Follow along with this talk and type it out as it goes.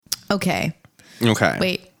Okay.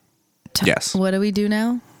 Wait. Yes. What do we do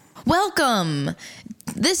now? Welcome.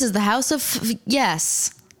 This is the House of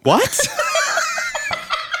Yes. What?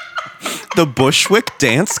 The Bushwick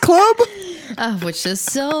Dance Club? Which is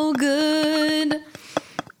so good.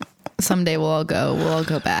 Someday we'll all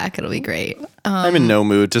go back. It'll be great. I'm in no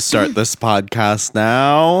mood to start this podcast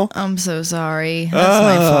now. I'm so sorry. That's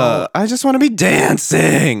my fault. I just want to be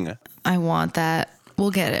dancing. I want that. We'll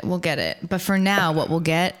get it. But for now, what we'll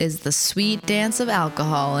get is the sweet dance of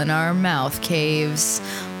alcohol in our mouth caves.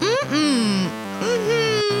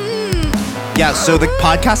 Yeah, so the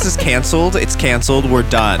podcast is canceled. It's canceled. We're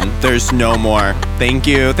done. There's no more. Thank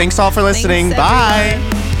you. Thanks all for listening. Thanks, Bye.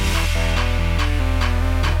 everyone.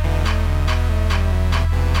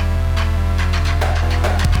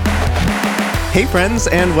 Hey friends,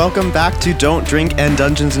 and welcome back to Don't Drink and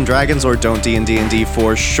Dungeons and Dragons, or Don't D&D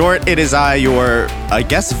for short. It is I, your, I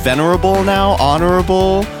guess, venerable now,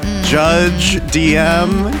 honorable judge,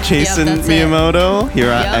 DM, Jason Miyamoto.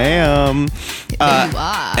 Here I am. You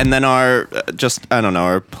are. And then our,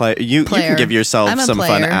 our player. You can give yourself some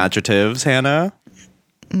fun adjectives, Hannah.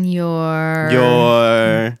 Your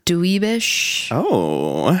dweebish.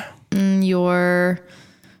 Oh. Your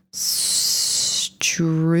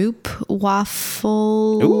droop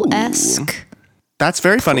waffle-esque. Ooh. That's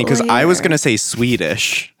very funny because I was going to say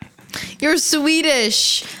Swedish. You're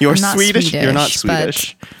Swedish. You're Swedish. You're not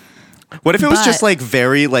Swedish. What if it was just like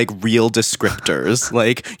very like real descriptors?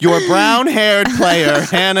 Like your brown-haired player,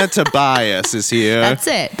 Hannah Tobias, is here. That's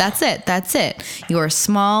it. Your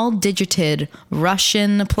small digited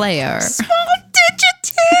Russian player. Small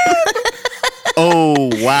digited. Oh,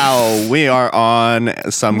 wow. We are on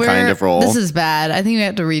some kind of roll. This is bad. I think we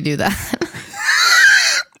have to redo that.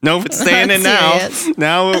 Nope, it's staying in now.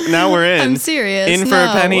 Now we're in. I'm serious. In for a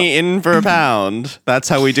penny, in for a pound. That's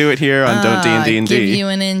how we do it here on Don't D&D. Give you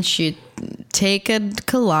an inch, you take a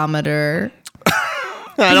kilometer.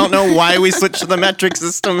 I don't know why we switched to the metric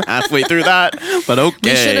system halfway through that, but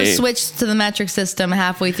okay. We should have switched to the metric system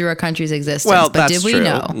halfway through our country's existence. Well, but that's did we true.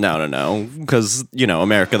 know? No. Because,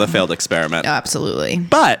 America, the failed experiment. Absolutely.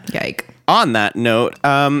 But yike. On that note,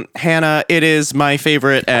 Hannah, it is my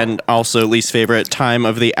favorite and also least favorite time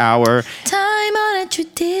of the hour. Time-honored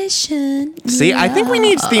tradition. See, I think we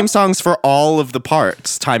need theme songs for all of the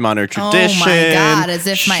parts. Time-honored tradition. Oh my God, as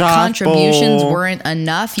if my contributions weren't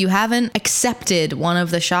enough. You haven't accepted one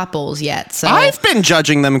of the shot bowls yet. So I've been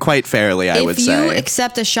judging them quite fairly, I would say. If you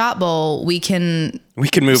accept a shot bowl, we can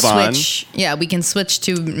move on. Yeah, we can switch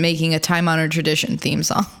to making a time-honored tradition theme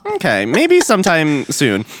song. Okay, maybe sometime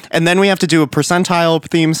soon. And then we have to do a percentile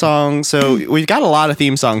theme song. So we've got a lot of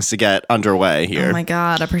theme songs to get underway here. Oh my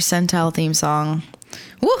God, a percentile theme song.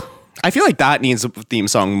 Woo! I feel like that needs a theme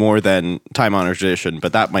song more than Time Honored Tradition,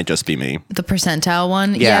 but that might just be me. The percentile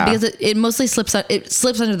one? Yeah, because it mostly slips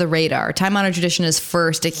under the radar. Time Honored Tradition is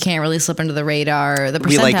first. It can't really slip under the radar. The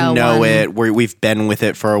percentile we know it. We've been with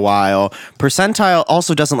it for a while. Percentile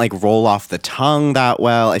also doesn't roll off the tongue that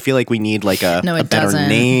well. I feel like we need a better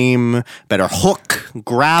name, better hook,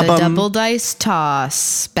 grab them. The double dice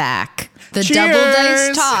toss back. Cheers. Double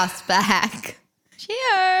dice toss back.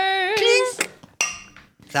 Cheers. Clink.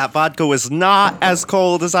 That vodka was not as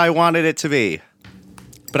cold as I wanted it to be.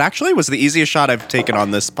 But actually, it was the easiest shot I've taken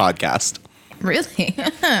on this podcast. Really?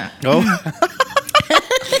 Oh.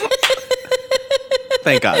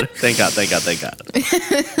 Thank God.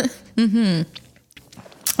 Mm-hmm.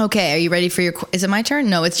 Okay, are you ready for your... Is it my turn?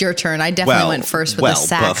 No, it's your turn. I definitely went first with the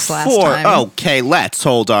sax last time. Okay, let's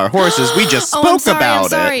hold our horses. We just spoke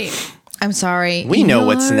about it. I'm sorry. We know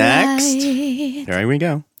what's next. Here we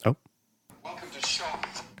go. Oh.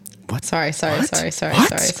 What? Sorry. What? Sorry.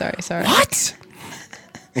 What?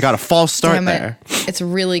 I got a false start there. It's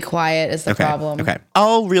really quiet is the problem. Okay.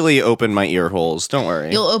 I'll really open my ear holes. Don't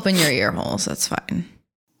worry. You'll open your ear holes. That's fine.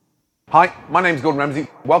 Hi, my name's Gordon Ramsay.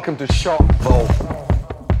 Welcome to Shot Bowl.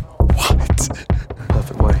 What?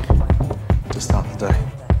 Perfect way to start the day.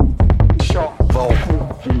 Shot Bowl.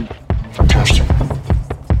 Fantastic.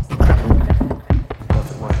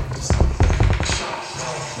 Perfect way to start the day.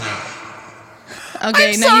 Okay,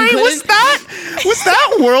 I'm sorry, was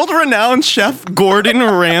that world-renowned chef Gordon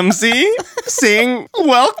Ramsay saying,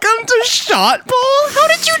 "Welcome to Shot Bowl"? How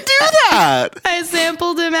did you do that? I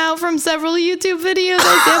sampled him out from several YouTube videos.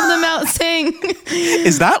 I sampled him out saying...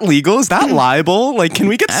 Is that legal? Is that libel? Can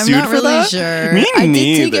we get sued for that? I'm not really sure. Me I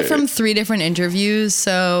neither. did take it from 3 different interviews,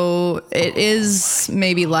 so it is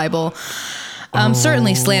maybe libel.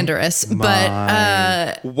 Certainly slanderous,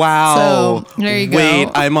 but wow. So there you go. Wait,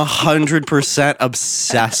 I'm 100%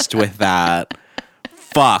 obsessed with that.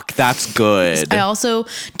 fuck, that's good. I also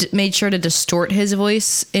made sure to distort his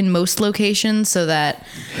voice in most locations so that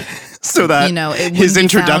It wouldn't his be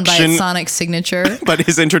found by introduction, its sonic signature. but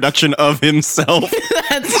his introduction of himself.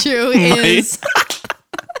 That's true. Is.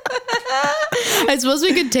 I suppose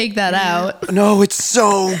we could take that out. No, it's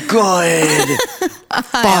so good.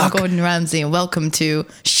 Hi, I'm Gordon Ramsay, and welcome to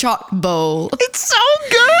Shot Bowl. It's so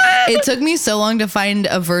good. It took me so long to find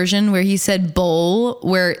a version where he said bowl,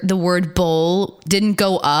 where the word bowl didn't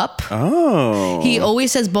go up. Oh. He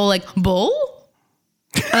always says bowl like bowl,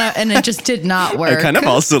 and it just did not work. I kind of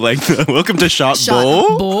also like the welcome to Shot Shot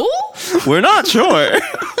Bowl. Bowl? We're not sure.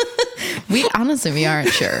 We aren't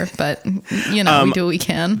sure, but we do what we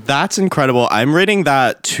can. That's incredible. I'm rating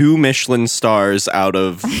that 2 Michelin stars out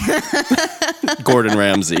of Gordon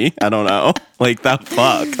Ramsay. I don't know. Like that.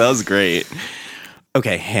 Fuck. That was great.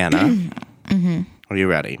 Okay, Hannah. Are you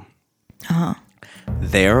ready? Uh-huh.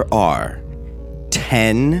 There are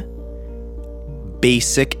 10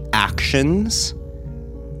 basic actions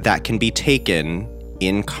that can be taken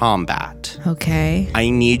in combat. Okay. I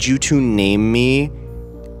need you to name me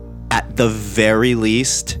at the very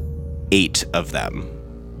least 8 of them.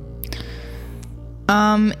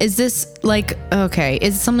 Is this like, okay,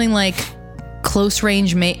 is it something like close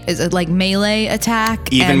range, is it like melee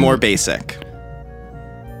attack? Even and more basic.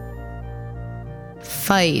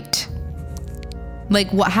 fight?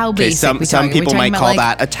 Like what, how basic? Okay, some people might call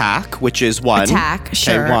that attack, which is 1. Attack,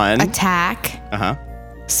 sure. Okay, 1. Attack. Uh-huh.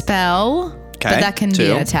 Spell. Okay, But that can 2.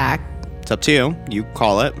 be an attack. It's up to you. You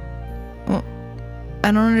call it. I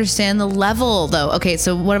don't understand the level though. Okay,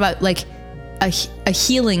 so what about like a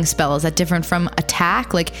healing spell? Is that different from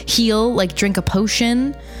attack? Like heal, like drink a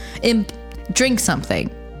potion, drink something.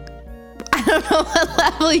 I don't know what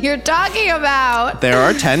level you're talking about. There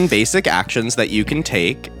are 10 basic actions that you can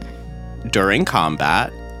take during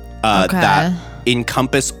combat that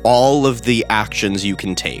encompass all of the actions you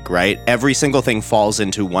can take, right? Every single thing falls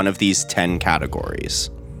into one of these 10 categories.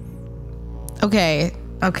 Okay,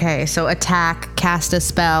 so attack, cast a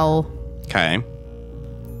spell. Okay.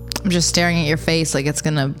 I'm just staring at your face like it's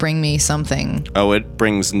gonna bring me something. Oh, it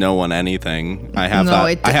brings no one anything. I have No,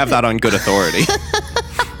 I have that on good authority.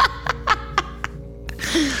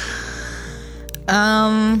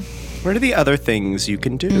 What are the other things you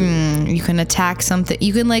can do? You can attack something.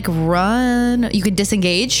 You can like run. You can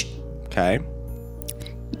disengage. Okay.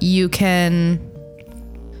 You can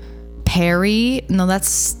parry. No,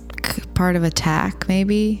 that's part of attack,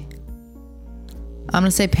 maybe. I'm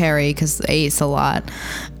gonna say parry because 8's a lot.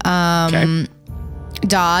 Okay.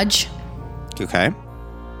 Dodge. Okay.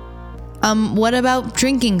 What about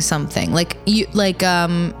drinking something? Like you like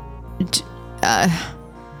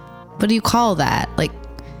what do you call that? Like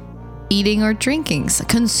eating or drinking,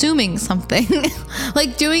 consuming something.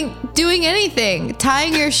 Like doing anything,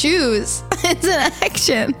 tying your shoes. It's an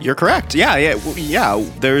action. You're correct. Yeah.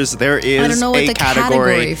 There is I don't know what a the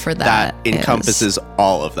category for that encompasses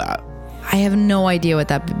all of that. I have no idea what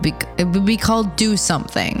that would be. It would be called do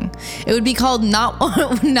something. It would be called not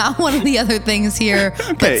one of the other things here,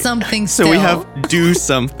 but something still. So we have do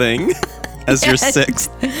something as your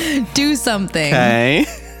 6th. Do something. Okay.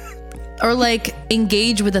 Or like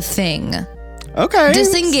engage with a thing. Okay.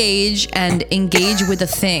 Disengage and engage with a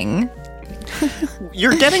thing.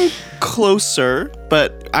 You're getting closer,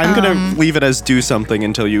 but I'm going to leave it as do something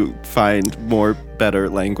until you find more better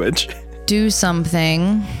language. Do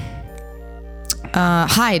something.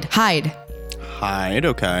 Hide. Hide,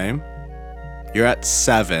 okay. You're at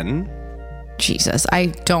 7. Jesus, I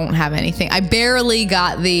don't have anything. I barely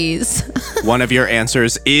got these. One of your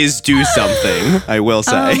answers is do something, I will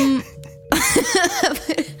say.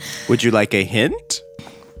 Would you like a hint?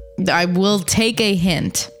 I will take a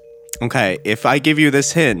hint. Okay, if I give you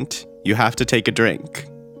this hint, you have to take a drink.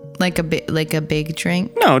 Like a big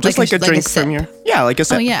drink? No, just like a drink sip. from your... Yeah, like a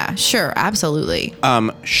sip. Oh yeah, sure, absolutely.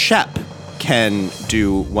 Shep can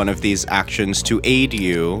do one of these actions to aid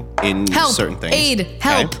you in certain things. Aid,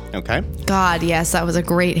 help. Okay. God, yes, that was a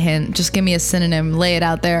great hint. Just give me a synonym, lay it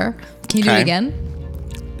out there. Can you do it again?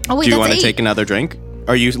 Oh wait, do you that's want to 8. take another drink?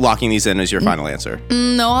 Are you locking these in as your final answer?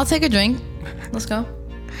 No, I'll take a drink. Let's go.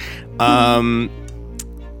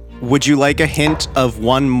 Would you like a hint of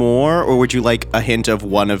one more, or would you like a hint of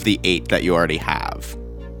one of the 8 that you already have?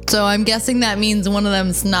 So I'm guessing that means one of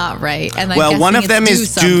them's not right. And well, one of them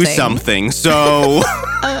is do something. So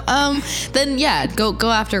then yeah, go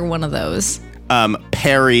after one of those.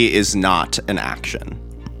 Parry is not an action.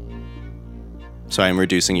 So I'm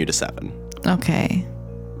reducing you to 7. Okay.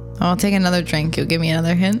 I'll take another drink. You'll give me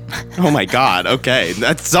another hint. Oh my God. Okay.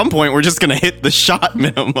 At some point, we're just going to hit the shot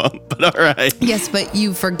minimum. But all right. Yes, but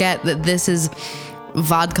you forget that this is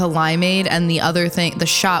vodka limeade, and the other thing, the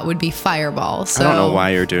shot, would be Fireball. So I don't know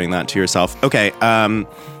why you're doing that to yourself. Okay,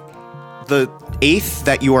 the 8th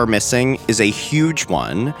that you are missing is a huge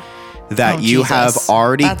one that Oh, you Jesus. have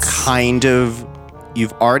already That's-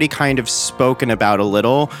 you've already kind of spoken about a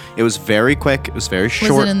little. It was very quick. It was very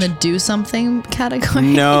short. Was it in the do something category?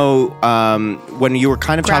 No, when you were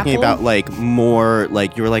kind of talking Grapple? about like more,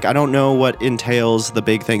 like you were like, I don't know what entails the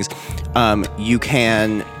big things. You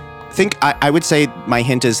can think, I would say my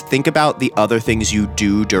hint is think about the other things you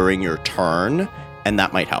do during your turn, and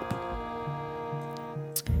that might help.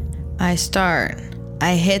 I start.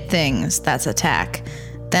 I hit things. That's attack.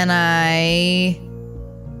 Then I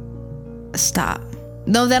stop.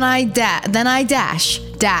 No, then I dash.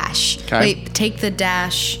 Dash. Okay. Wait, take the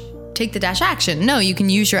dash action. No, you can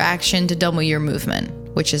use your action to double your movement,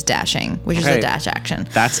 which is dashing, which is Okay. a dash action.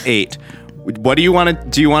 That's 8. What do you want to?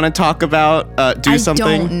 Do you want to talk about? Do something.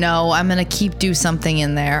 I don't know. I'm gonna keep do something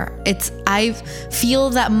in there. I feel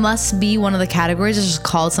that must be one of the categories. It's just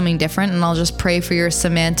called something different, and I'll just pray for your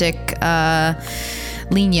semantic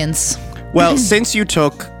lenience. Well, since you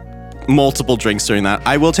took multiple drinks during that,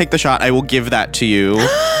 I will take the shot. I will give that to you.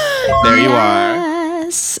 There you are.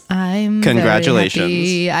 Yes, I'm. Congratulations.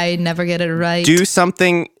 Very happy. I never get it right. Do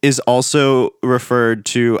something is also referred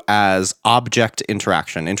to as object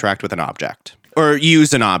interaction. Interact with an object. Or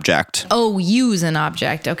use an object. Oh, use an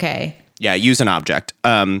object. Okay. Yeah, use an object.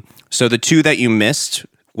 So the 2 that you missed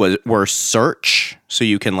were search, so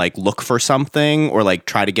you can like look for something or like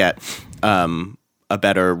try to get a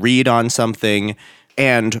better read on something,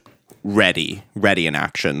 and ready in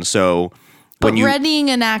action. So when you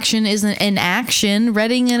readying an action isn't an action.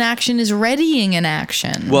 Readying an action is readying an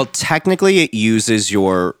action. well, technically it uses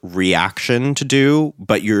your reaction to do,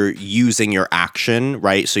 but you're using your action,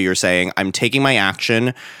 right? So you're saying, I'm taking my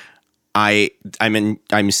action.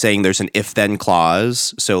 I'm saying there's an if-then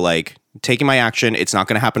clause. So like taking my action, it's not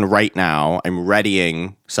going to happen right now. I'm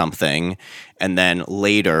readying something. And then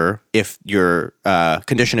later, if your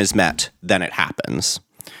condition is met, then it happens.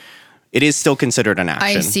 It is still considered an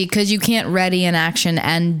action. I see, because you can't ready an action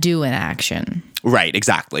and do an action. Right,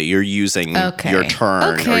 exactly. You're using Okay. your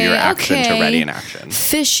turn or your action to okay. ready an action.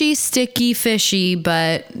 Fishy, sticky, fishy,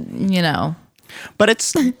 but you know, But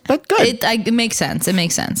good. it makes sense. It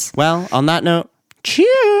makes sense. Well, on that note,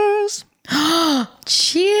 cheers.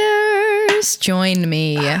 Cheers! Join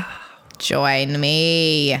me. Join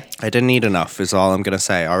me. I didn't eat enough is all I'm going to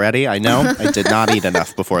say. Already? I know I did not eat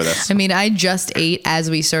enough before this. I mean, I just ate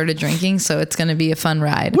as we started drinking, so it's going to be a fun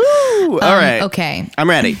ride. Woo! All right. Okay. I'm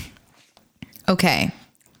ready. Okay.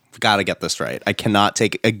 Got to get this right. I cannot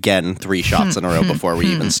take, again, 3 shots in a row before we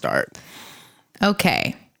even start.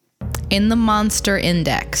 Okay. In the Monster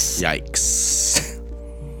Index, Yikes.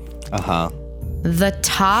 the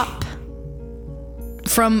top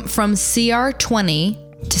from CR 20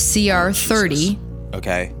 to CR 30,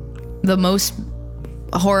 Okay. the most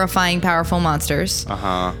horrifying, powerful monsters.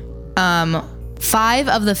 5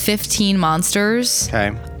 of the 15 monsters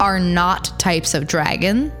Okay. are not types of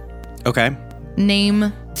dragon. Okay.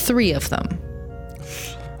 Name 3 of them.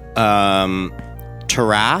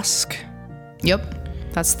 Tarask. Yep.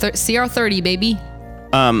 That's CR 30, baby.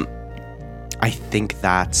 I think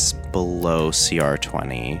that's below CR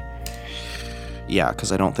 20. Yeah,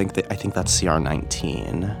 because I think that's CR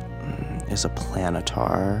 19 is a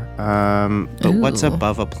planetar. But what's Ooh.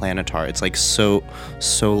 above a planetar? It's like Solarsis?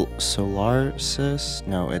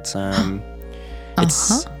 No,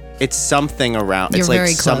 it's something around. You're it's like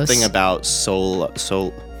very close. something about Sol.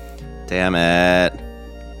 Damn it.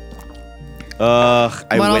 Ugh,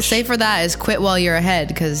 I What I'll wish. say for that is quit while you're ahead,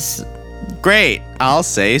 because Great. I'll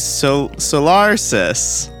say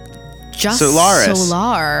Solarsis. just Solaris.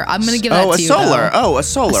 Solar. I'm going to give that Oh, a to you. solar. though. Oh, a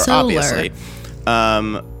solar, A solar. obviously.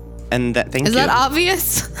 And that. Thank Is you. that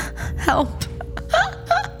obvious? Help.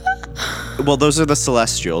 Well, those are the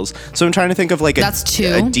celestials. So I'm trying to think of like That's 2.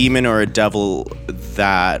 a demon or a devil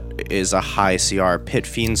that is a high CR. Pit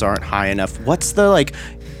fiends aren't high enough. What's the like?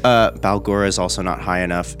 Balgora is also not high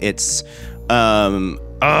enough. It's This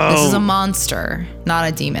is a monster, not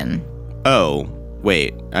a demon. Oh,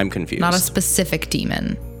 wait, I'm confused. Not a specific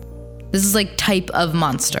demon. This is like type of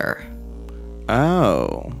monster.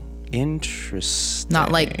 Oh, interesting.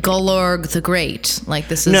 Not like Golorg the Great. Like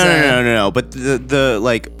this is No. But the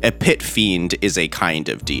like a pit fiend is a kind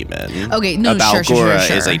of demon. Okay, no, a sure. Balgora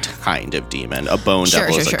is a kind of demon. A bone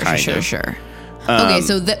devil is a kind of. Sure. Okay,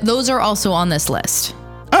 so those are also on this list.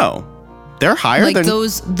 Oh, they're higher Like than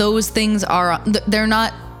those things are. They're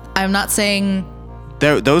not. I'm not saying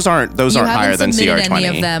those aren't you higher than haven't submitted CR20. any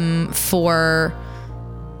of them for.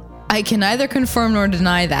 I can neither confirm nor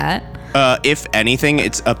deny that. If anything,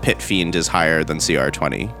 it's a Pit Fiend is higher than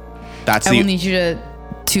CR20. That's I will need you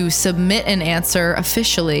to submit an answer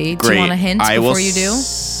officially. Great. Do you want a hint before you do?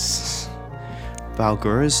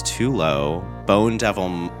 Balgura's too low. Bone Devil,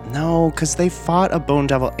 no, because they fought a Bone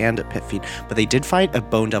Devil and a Pit Fiend, but they did fight a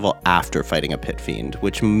Bone Devil after fighting a Pit Fiend,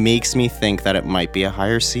 which makes me think that it might be a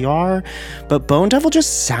higher CR. But Bone Devil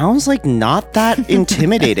just sounds like not that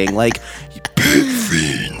intimidating, like Pit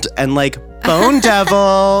Fiend and like Bone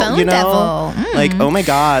Devil, Bone you know, Devil. like oh my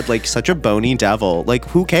god, like such a bony devil. Like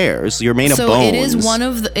who cares? You're made of bones. So it is one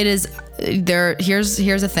of the. It is there. Here's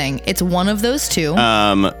the thing. It's one of those two.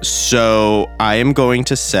 So I am going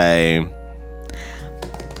to say.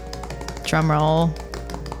 Drum roll.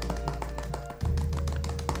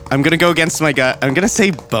 I'm gonna go against my gut. I'm gonna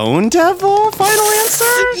say Bone Devil. Final answer.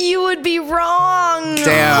 You would be wrong.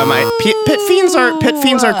 Damn, Pit Fiends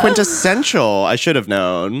are quintessential. I should have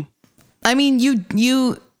known. I mean, you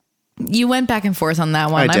went back and forth on that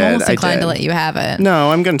one. I I'm did, almost I inclined did. to let you have it.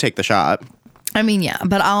 No, I'm gonna take the shot. I mean, yeah,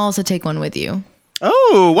 but I'll also take one with you.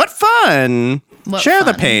 Oh, what fun! What Share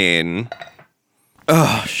the fun. pain.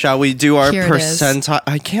 Oh, shall we do our Here it is. percentile?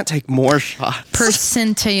 I can't take more shots.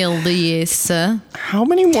 Percentiles. How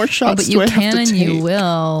many more shots But do you I can have to and take? you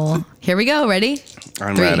will. Here we go. Ready?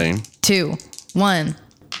 I'm 3, ready. 2, 1.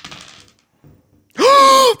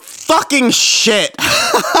 Fucking shit!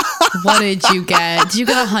 What did you get? Did you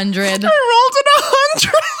get 100? I rolled an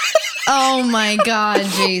 100. Oh my god,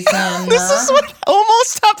 Jason. This is what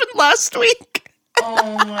almost happened last week.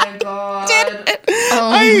 Oh my god. Oh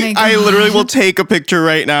my I God. literally will take a picture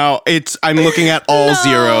right now. I'm looking at all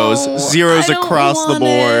zeros I don't across the want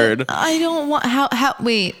board. it. I don't want how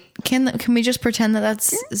wait, can we just pretend that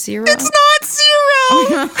that's 0? It's not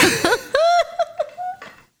 0.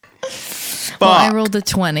 Well, I Fuck. rolled a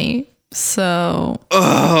 20. So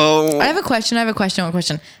Oh. I have a question. One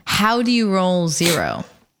question. How do you roll 0?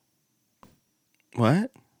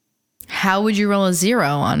 What? How would you roll a 0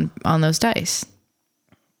 on those dice?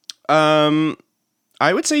 I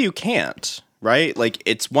would say you can't, right? Like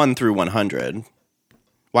it's 1 through 100.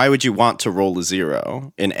 Why would you want to roll a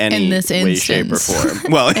 0 in any In this way, shape, or instance.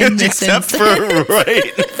 form? Well, In this except for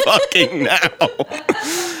right fucking now.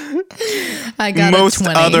 I got Most a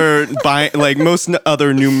 20. most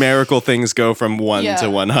other numerical things go from 1 Yeah. to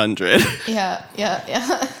 100. Yeah.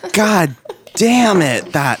 God damn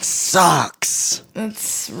it, that sucks.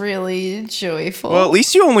 That's really joyful. Well, at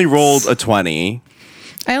least you only rolled a 20.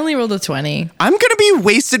 I only rolled a 20. I'm gonna be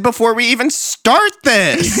wasted before we even start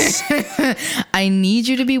this. I need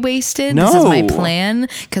you to be wasted. No. This is my plan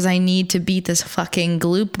because I need to beat this fucking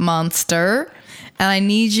gloop monster. And I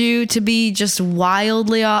need you to be just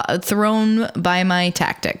wildly thrown by my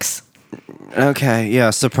tactics. Okay,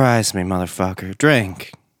 yeah, surprise me, motherfucker.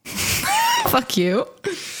 Drink. Fuck you.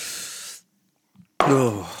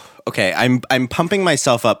 Okay, I'm pumping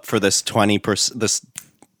myself up for this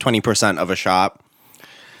 20% of a shot.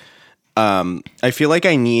 I feel like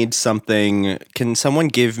I need something. Can someone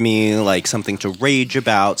give me like something to rage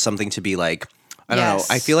about, something to be like, I don't know.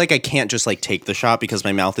 I feel like I can't just like take the shot because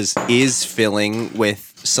my mouth is filling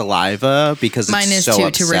with saliva because it's Mine is so too,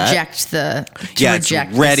 upset. to reject the. To Yeah, reject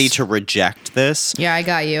it's ready this. to reject this. Yeah, I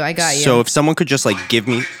got you. So if someone could just like give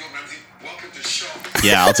me.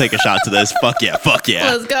 Yeah, I'll take a shot to this. Fuck yeah.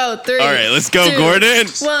 Let's go. 3. All right, let's go, 2, Gordon.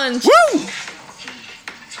 1. Woo!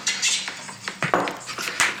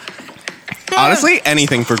 Honestly,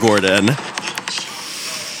 anything for Gordon.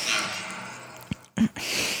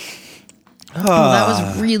 Oh, that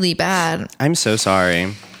was really bad. I'm so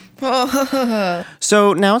sorry.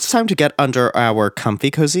 So now it's time to get under our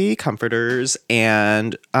comfy, cozy comforters.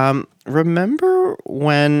 And remember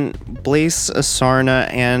when Blaise,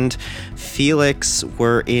 Asarna, and Felix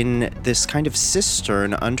were in this kind of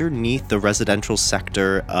cistern underneath the residential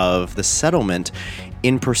sector of the settlement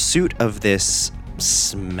in pursuit of this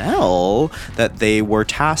smell that they were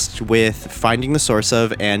tasked with finding the source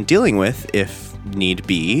of and dealing with if need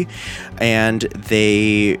be, and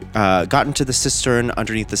they got into the cistern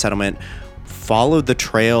underneath the settlement, followed the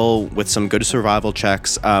trail with some good survival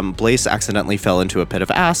checks. Blaise accidentally fell into a pit of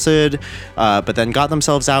acid, but then got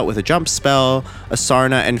themselves out with a jump spell.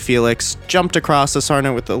 Asarna and Felix jumped across.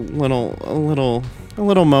 Asarna with a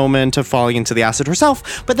little moment of falling into the acid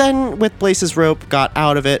herself, but then with Blaise's rope got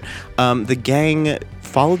out of it. The gang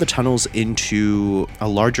followed the tunnels into a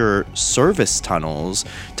larger service tunnels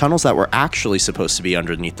that were actually supposed to be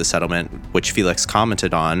underneath the settlement, which Felix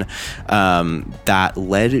commented on, that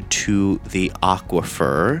led to the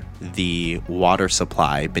aquifer, the water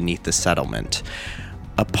supply beneath the settlement.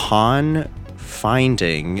 Upon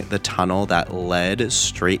finding the tunnel that led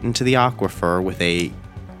straight into the aquifer with a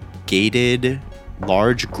gated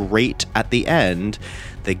large grate at the end,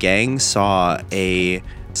 the gang saw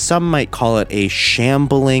some might call it a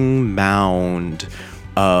shambling mound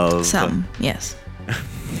of... Yes.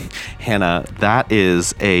 Hannah, that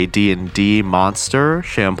is a D&D monster,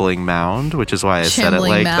 Shambling Mound, which is why I said it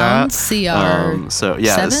like mound, that. CR So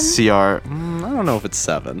yeah, 7? CR, I don't know if it's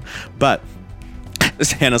 7, but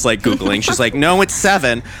Hannah's like Googling. She's like, no, it's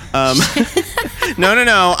 7.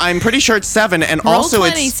 No, I'm pretty sure it's 7. And also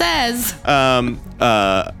Roll20 it's says a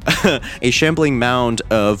shambling mound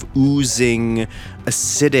of oozing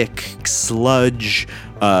acidic sludge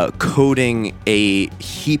coating a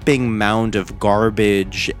heaping mound of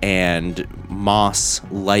garbage and moss,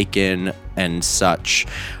 lichen, and such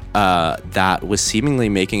that was seemingly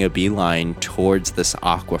making a beeline towards this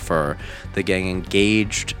aquifer. The gang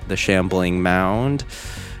engaged the shambling mound,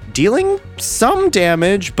 dealing some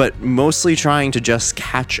damage, but mostly trying to just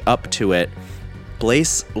catch up to it.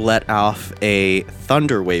 Blaze let off a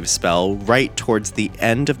thunderwave spell right towards the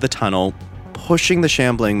end of the tunnel, pushing the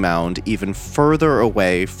shambling mound even further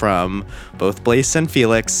away from both Blaze and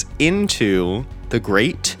Felix into the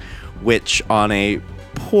grate, which on a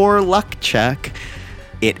poor luck check,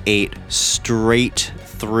 it ate straight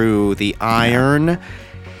through the iron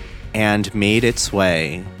and made its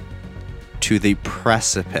way to the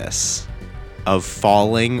precipice of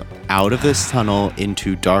falling out of this tunnel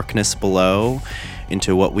into darkness below,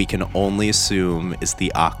 into what we can only assume is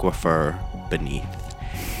the aquifer beneath.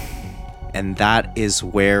 And that is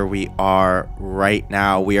where we are right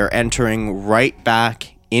now. We are entering right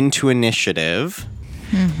back into initiative.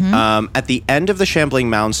 At the end of the Shambling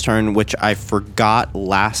Mound's turn, which I forgot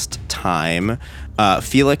last time,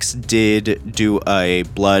 Felix did do a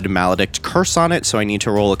Blood Maledict curse on it, so I need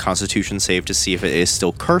to roll a Constitution save to see if it is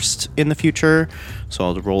still cursed in the future. So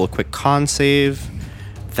I'll roll a quick con save.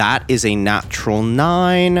 That is a natural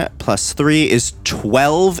 9 plus 3 is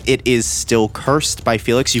 12. It is still cursed by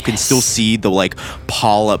Felix. You can still see the like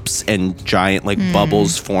polyps and giant like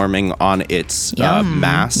bubbles forming on its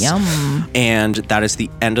mass. And that is the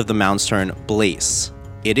end of the mound's turn. Blaze,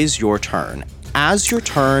 it is your turn. As your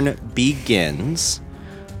turn begins,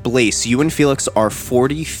 Blaze, you and Felix are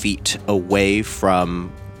 40 feet away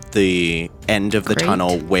from the end of the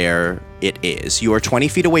tunnel where it is. You are 20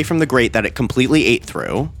 feet away from the grate that it completely ate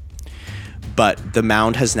through, but the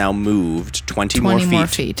mound has now moved 20 more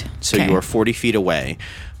feet. So you are 40 feet away.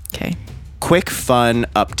 Okay. Quick fun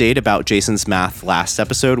update about Jason's math last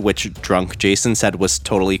episode, which drunk Jason said was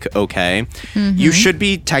totally okay. You should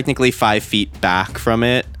be technically 5 feet back from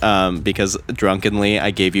it because drunkenly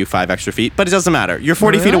I gave you 5 extra feet, but it doesn't matter. You're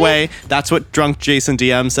 40 feet away. That's what drunk Jason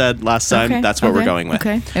DM said last time. That's what we're going with.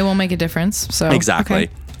 Okay. It won't make a difference. So exactly.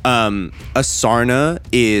 Okay. Asarna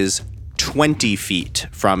is 20 feet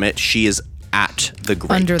from it. She is at the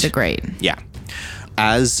grate. Under the grate. Yeah.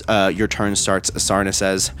 As your turn starts, Asarna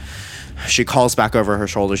says, she calls back over her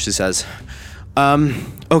shoulder. She says,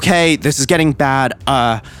 okay, this is getting bad.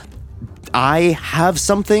 I have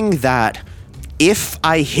something that if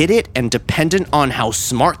I hit it, and dependent on how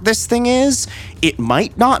smart this thing is, it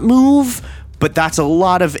might not move, but that's a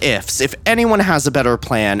lot of ifs. If anyone has a better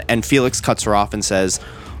plan, and Felix cuts her off and says,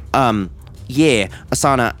 yeah,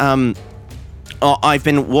 Asarna, I've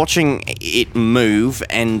been watching it move,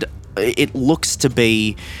 and it looks to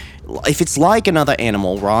be, if it's like another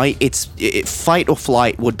animal, right, fight or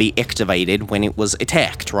flight would be activated when it was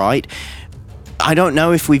attacked, right? I don't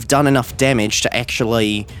know if we've done enough damage to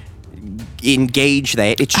actually engage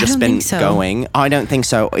that. It's just been going. I don't think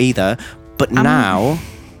so either. But now,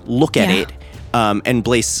 look at it. And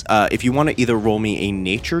Blaze, if you want to either roll me a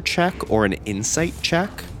nature check or an insight check,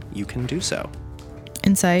 you can do so.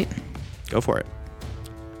 Insight. Go for it.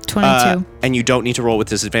 22. And you don't need to roll with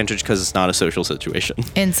disadvantage because it's not a social situation.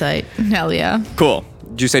 Insight. Hell yeah. Cool.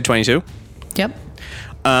 Did you say 22? Yep.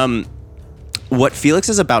 What Felix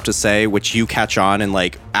is about to say, which you catch on, and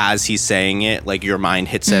like as he's saying it, like your mind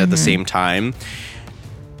hits it at the same time.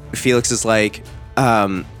 Felix is like,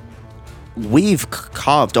 we've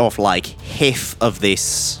carved off like half of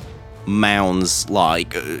this mound's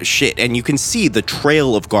like shit, and you can see the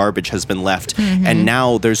trail of garbage has been left, and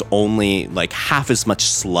now there's only like half as much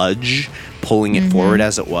sludge pulling it forward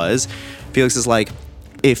as it was. Felix is like,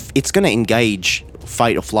 if it's gonna engage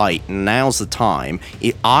fight or flight, now's the time.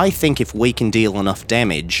 I think if we can deal enough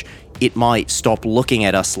damage, it might stop looking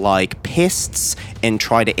at us like pests and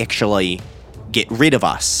try to actually get rid of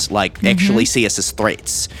us, like actually see us as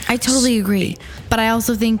threats. I totally agree, but I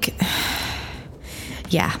also think,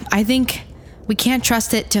 I think we can't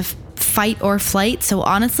trust it to fight or flight. So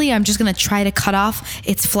honestly, I'm just gonna try to cut off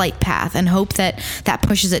its flight path and hope that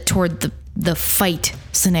pushes it toward the fight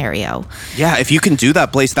scenario. Yeah, if you can do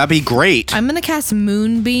that, Blaze, that'd be great. I'm gonna cast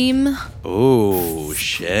Moonbeam Oh,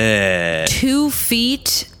 shit. 2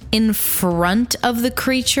 feet in front of the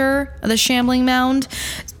creature, the shambling mound,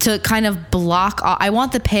 to kind of block. I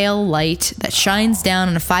want the pale light that shines down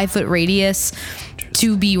in a 5-foot radius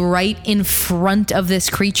to be right in front of this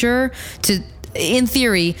creature to, in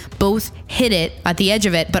theory, both hit it at the edge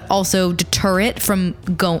of it, but also deter it from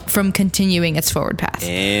continuing its forward path.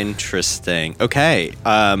 Interesting. Okay.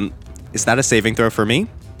 Is that a saving throw for me?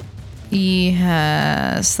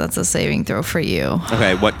 Yes, that's a saving throw for you.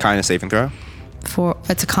 Okay, what kind of saving throw?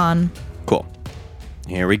 It's a con. Cool.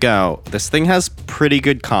 Here we go. This thing has pretty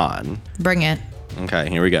good con. Bring it. Okay,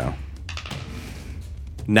 here we go.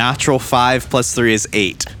 Natural 5 plus 3 is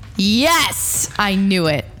 8. Yes! I knew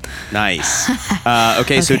it. Nice.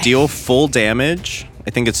 Okay, so deal full damage. I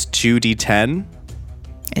think it's 2d10.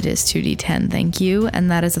 It is 2d10, thank you. And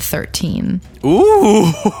that is a 13.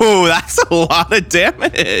 Ooh, that's a lot of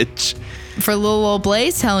damage. For little old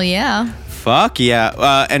Blaze, hell yeah. Fuck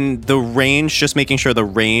yeah. And the range, just making sure the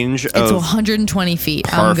range It's of 120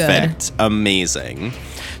 feet. I'm good. perfect. Amazing.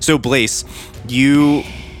 So Blaze,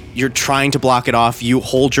 you're trying to block it off. You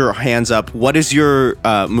hold your hands up. What does your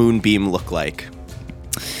moonbeam look like?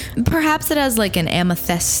 Perhaps it has like an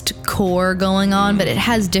amethyst core going on, but it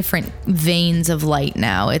has different veins of light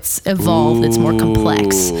now. It's evolved. It's more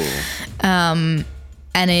complex. And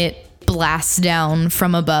it blasts down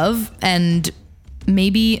from above, and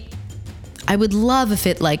maybe I would love if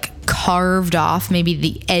it like carved off maybe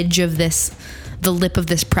the edge of the lip of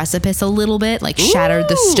this precipice a little bit, like shattered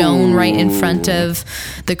the stone right in front of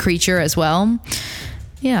the creature as well.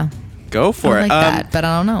 Yeah. Go for I it. like that, but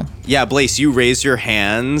I don't know. Yeah, Blaze, you raise your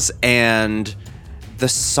hands, and the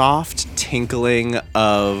soft tinkling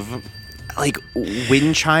of like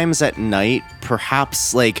wind chimes at night,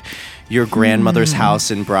 perhaps like your grandmother's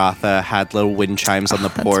house in Bratha had little wind chimes on the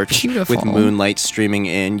porch beautiful. with moonlight streaming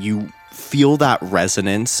in. You feel that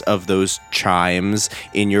resonance of those chimes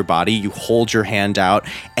in your body. You hold your hand out,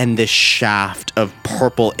 and this shaft of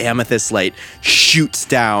purple amethyst light shoots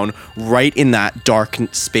down right in that dark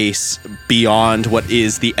space beyond what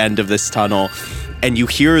is the end of this tunnel. And you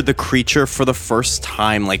hear the creature for the first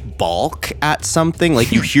time like balk at something.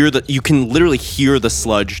 Like you can literally hear the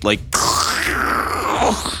sludge like,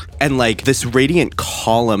 and like this radiant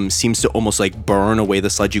column seems to almost like burn away the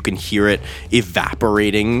sludge. You can hear it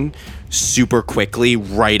evaporating super quickly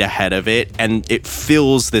right ahead of it, and it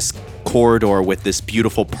fills this corridor with this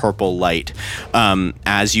beautiful purple light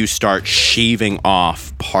as you start shaving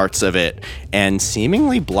off parts of it and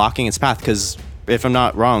seemingly blocking its path, because if I'm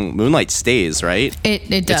not wrong, moonlight stays, right? It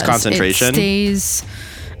does. It's concentration. It stays.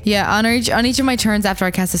 Yeah, on each of my turns after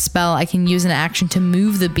I cast a spell, I can use an action to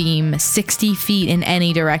move the beam 60 feet in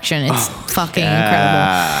any direction. It's fucking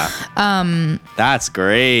incredible. That's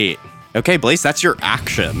great. Okay, Blaze, that's your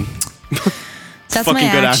action. That's fucking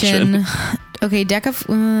my good action. Okay, deck of.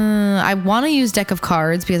 I want to use deck of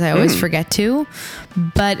cards because I always forget to.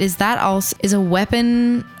 But is that also a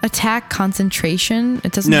weapon attack concentration?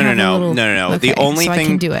 It doesn't. No. Okay, The only so thing I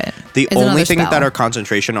can do it. The It's only another thing spell. that are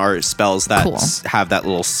concentration are spells that Cool. have that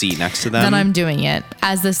little C next to them. Then I'm doing it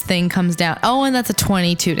as this thing comes down. Oh, and that's a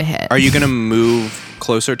 22 to hit. Are you gonna move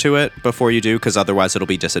closer to it before you do? Because otherwise it'll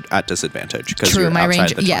be at disadvantage. True, my range.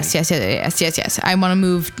 The 20. Yes. I want to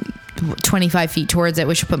move 25 feet towards it,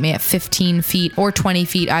 which would put me at 15 feet or 20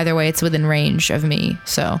 feet. Either way, it's within range of me.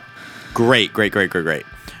 So Great.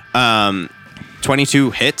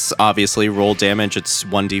 22 hits. Obviously, roll damage. It's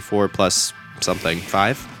 1d4 plus something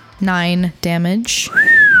 5. 9 damage.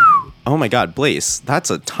 Oh my God, Blaze, that's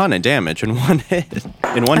a ton of damage in one hit,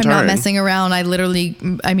 in one I'm turn. not messing around. For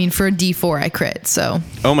a D4, I crit. So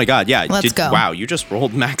Oh my God, yeah. Let's go. Wow, you just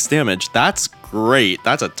rolled max damage. That's great.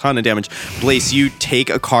 That's a ton of damage. Blaze, you take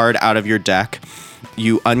a card out of your deck.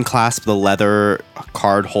 You unclasp the leather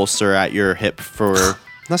card holster at your hip for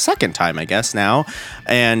the second time, I guess now,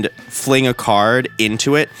 and fling a card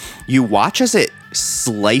into it. You watch as it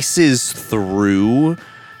slices through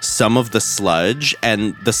some of the sludge,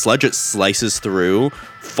 and the sludge it slices through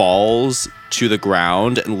falls to the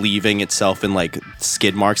ground and leaving itself in like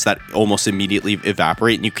skid marks that almost immediately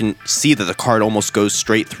evaporate, and you can see that the card almost goes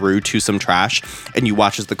straight through to some trash, and you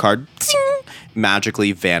watch as the card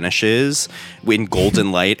magically vanishes in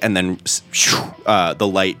golden light, and then the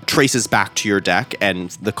light traces back to your deck and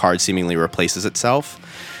the card seemingly replaces itself.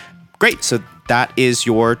 Great, so that is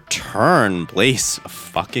your turn, Blaze. A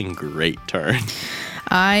fucking great turn.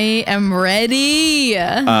 I am ready.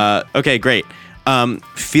 Okay, great.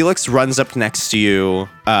 Felix runs up next to you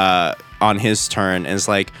on his turn and is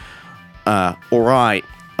like, all right,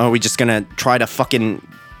 Are we just gonna try to fucking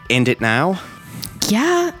end it now?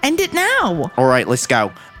 Yeah, end it now. All right, let's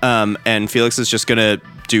go. And Felix is just gonna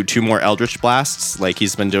do 2 more Eldritch Blasts like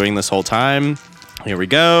he's been doing this whole time. Here we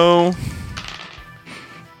go.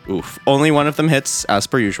 Oof. Only one of them hits, as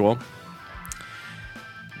per usual.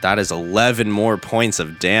 That is 11 more points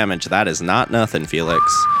of damage. That is not nothing, Felix.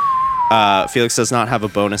 Felix does not have a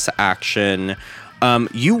bonus action.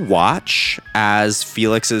 You watch as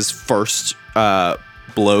Felix's first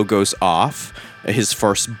blow goes off, his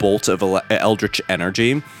first bolt of eldritch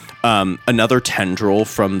energy. Another tendril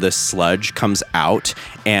from this sludge comes out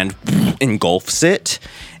and engulfs it.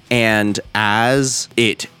 And as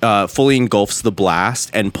it fully engulfs the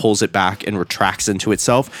blast and pulls it back and retracts into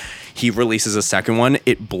itself, he releases a second one.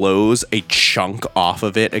 It blows a chunk off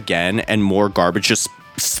of it again, and more garbage just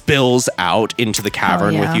spills out into the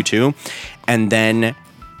cavern with you two. And then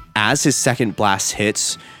as his second blast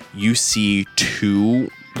hits, you see two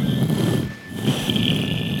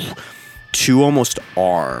almost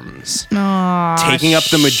arms taking up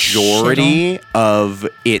the majority of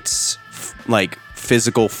its like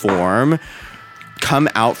physical form, come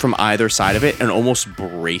out from either side of it and almost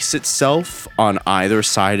brace itself on either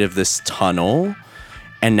side of this tunnel.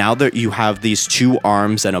 And now that you have these 2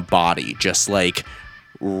 arms and a body just like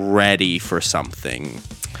ready for something.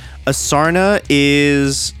 Asarna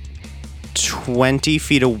is 20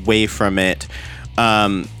 feet away from it.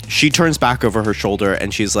 She turns back over her shoulder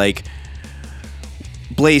and she's like,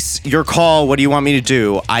 Blaze, your call. What do you want me to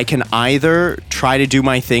do? I can either try to do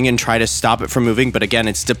my thing and try to stop it from moving, but again,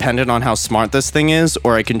 it's dependent on how smart this thing is,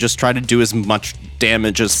 or I can just try to do as much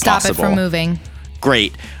damage as possible. Stop it from moving.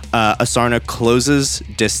 Great. Asarna closes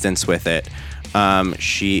distance with it.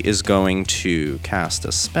 She is going to cast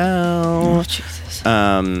a spell. Oh, Jesus.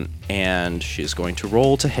 And she's going to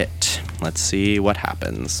roll to hit. Let's see what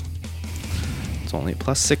happens. It's only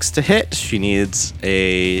 +6 to hit. She needs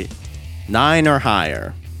a 9 or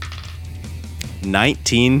higher.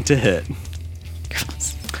 19 to hit.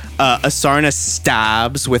 Asarna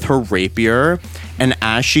stabs with her rapier, and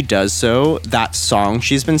as she does so, that song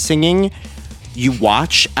she's been singing, you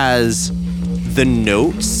watch as the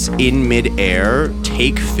notes in midair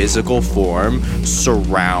take physical form,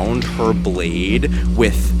 surround her blade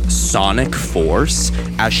with sonic force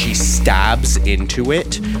as she stabs into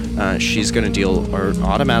it. She's going to deal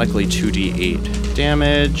automatically 2d8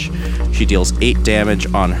 damage. She deals 8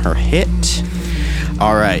 damage on her hit.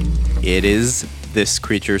 All right, it is this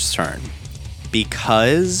creature's turn.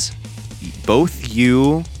 Because both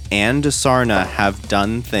you and Asarna have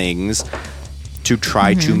done things to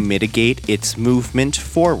try to mitigate its movement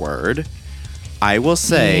forward, I will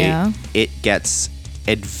say it gets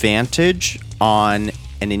advantage on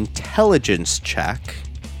an intelligence check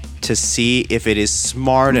to see if it is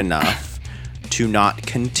smart enough to not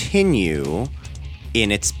continue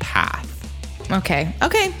in its path. Okay.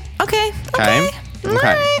 Okay? All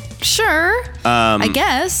right. Sure. I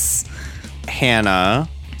guess. Hannah.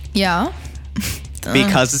 Yeah.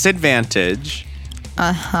 Because it's advantage.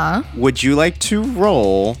 Would you like to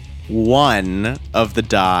roll one of the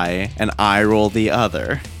die and I roll the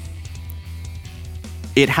other?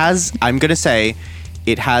 It has, I'm going to say,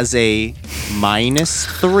 it has a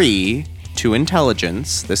 -3 to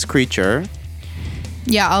intelligence, this creature.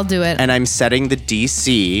 Yeah, I'll do it. And I'm setting the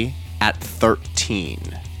DC at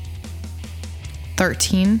 13.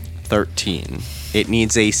 13? 13. It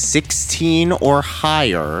needs a 16 or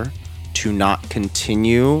higher to not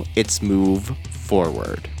continue its move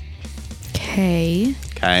forward. Okay.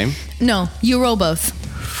 Okay. No, you roll both.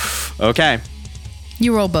 Okay.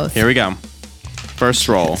 You roll both. Here we go. First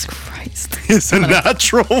roll. Jesus Christ. It's a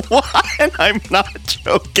natural 1. I'm not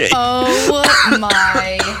joking. Oh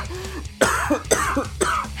my.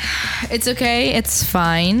 It's okay. It's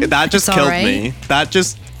fine. That just It's killed all right. me. That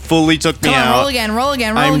just fully took me Come on, out. roll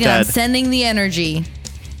again. I'm I'm dead. sending the energy.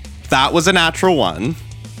 That was a natural 1.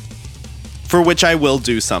 For which I will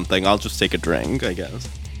do something. I'll just take a drink, I guess.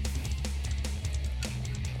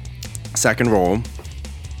 Second roll.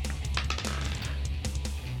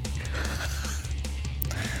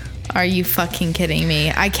 Are you fucking kidding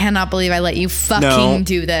me? I cannot believe I let you fucking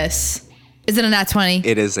do this. Is it a nat 20?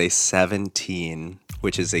 It is a 17,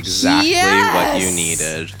 which is exactly what you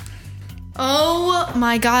needed. Oh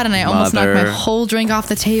my god, and I almost knocked my whole drink off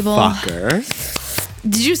the table. Fucker.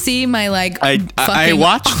 Did you see my I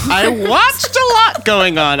watched a lot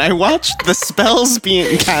going on. I watched the spells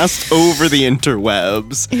being cast over the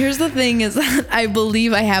interwebs. Here's the thing is that I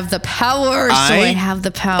believe I have the power, so I have the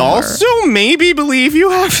power. Also maybe believe you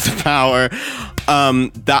have the power.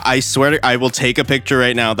 That I swear I will take a picture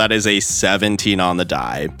right now. That is a 17 on the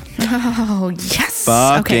die. Oh, yes.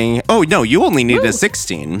 Fucking. Okay. Oh no, you only needed Woo. a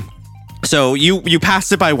 16. So you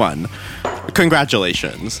passed it by 1.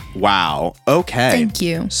 Congratulations. Wow. Okay. Thank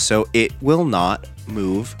you. So it will not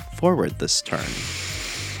move forward this turn.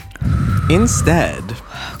 Instead.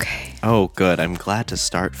 Okay. Oh, good. I'm glad to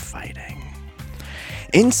start fighting.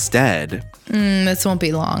 Instead, This won't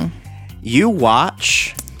be long. you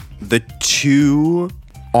watch the 2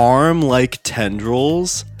 arm-like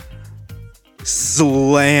tendrils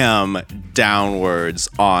slam downwards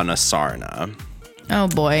on Asarna. Oh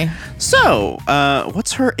boy. So,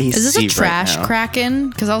 what's her AC Is this a trash right now? kraken?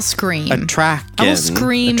 Because I'll scream. A trashkin. I will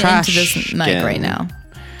scream A into this mic right now.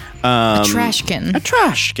 A trashkin. A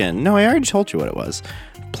trashkin. No, I already told you what it was.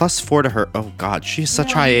 +4 to her. Oh God, she's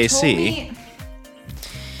such high AC.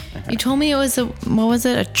 You told me it was what was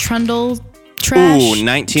it? A trundle trash? Ooh,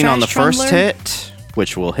 19 on the trash first trundler? hit,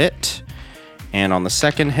 which will hit. And on the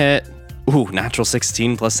second hit, ooh, natural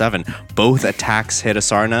 16 +7. Both attacks hit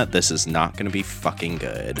Asarna. This is not going to be fucking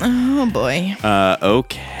good. Oh boy.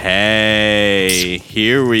 Okay,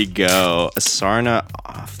 here we go. Asarna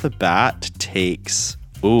off the bat takes.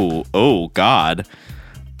 Ooh, oh God.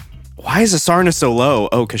 Why is Asarna so low?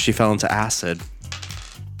 Oh, because she fell into acid.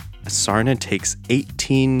 Asarna takes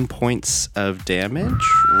 18 points of damage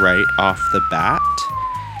right off the bat.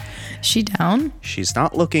 She down? She's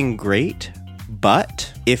not looking great,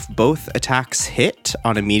 but if both attacks hit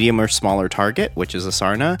on a medium or smaller target, which is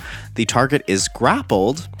Asarna, the target is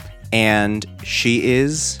grappled, and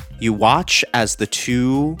you watch as the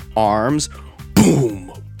 2 arms,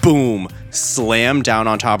 boom, boom, slam down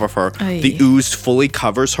on top of her. Aye. The ooze fully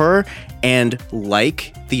covers her, and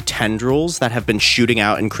like the tendrils that have been shooting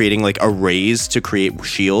out and creating like arrays to create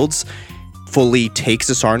shields, fully takes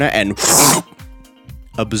Asarna and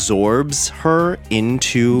absorbs her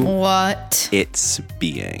into What? its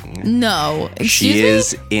being. No. Excuse She me?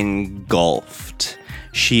 is engulfed.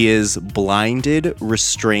 She is blinded,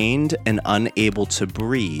 restrained, and unable to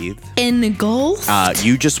breathe. Engulfed?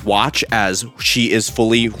 You just watch as she is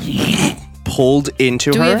fully pulled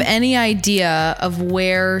into Do her. we have any idea of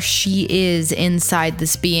where she is inside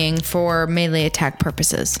this being for melee attack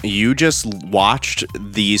purposes? You just watched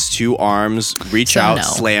these 2 arms reach So out, no.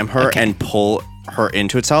 slam her, Okay. and pull her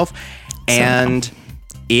into itself. And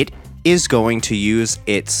it is going to use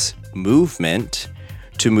its movement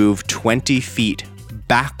to move 20 feet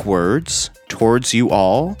backwards towards you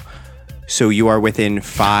all. So you are within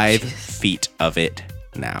 5 feet of it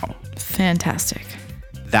now. Fantastic.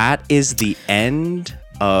 That is the end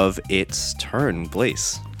of its turn.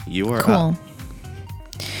 Blaze, you are Cool.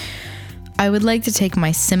 up. I would like to take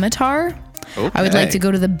my scimitar. I would like Okay. to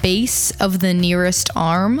go to the base of the nearest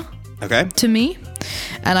arm Okay, to me,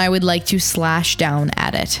 and I would like to slash down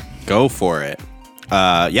at it. go for it.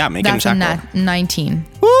 Yeah, make an That's a attack roll. 19.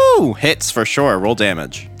 Woo! Hits for sure. Roll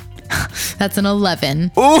damage. That's an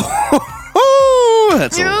 11. Ooh,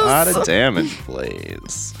 that's a Yes. lot of damage,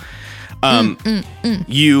 Blaze.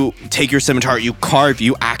 You take your scimitar, you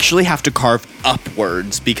actually have to carve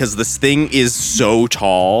upwards because this thing is so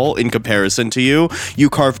tall in comparison to you. You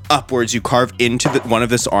carve upwards, you carve into one of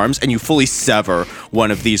this arms, and you fully sever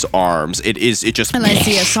one of these arms. It just. And I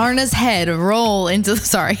see Asarna's head roll into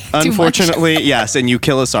sorry. too much. Unfortunately, yes, and you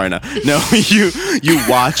kill Asarna. No, you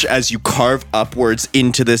watch as you carve upwards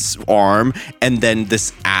into this arm, and then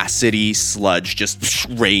this acidy sludge just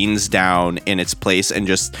rains down in its place and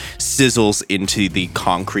just sizzles into the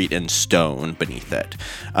concrete and stone beneath it.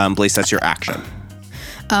 Blaze, that's your action.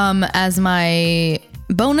 As my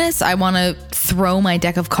bonus, I want to throw my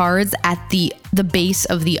deck of cards at the base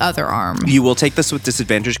of the other arm. You will take this with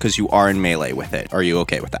disadvantage because you are in melee with it. Are you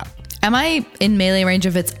okay with that? Am I in melee range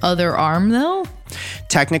of its other arm though?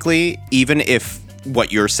 Technically, even if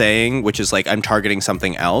what you're saying, which is like I'm targeting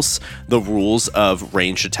something else, the rules of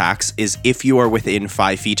ranged attacks is if you are within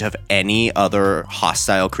 5 feet of any other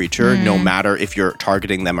hostile creature, no matter if you're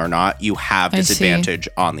targeting them or not, you have I see. disadvantage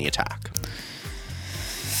on the attack.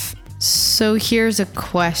 So here's a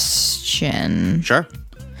question, Sure.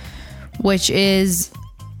 which is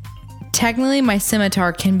technically my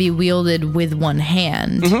scimitar can be wielded with one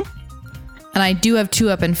hand. And I do have 2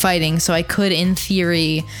 up in fighting, so I could, in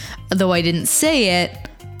theory, though I didn't say it,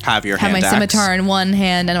 Have your have hand my axe. scimitar in one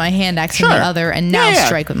hand and my hand axe in the Sure. other, and now Yeah.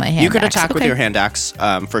 strike with my hand You could axe. attack with Okay. your hand axe,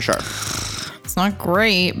 for sure. It's not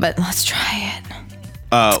great, but let's try it.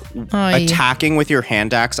 Attacking with your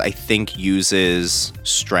hand axe, I think, uses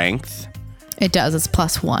strength. It does. It's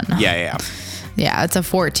 +1. Yeah. Yeah, it's a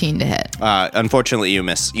 14 to hit. Unfortunately, you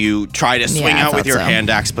miss. You try to swing Yeah, I out with thought your so. hand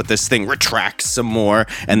axe, but this thing retracts some more,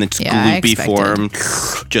 and its Yeah, I gloopy expected.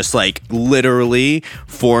 form just like literally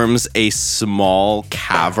forms a small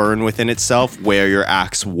cavern within itself where your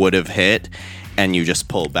axe would have hit, and you just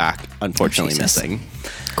pull back, unfortunately Jesus. missing.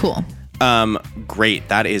 Cool. Great.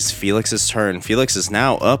 That is Felix's turn. Felix is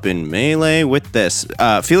now up in melee with this.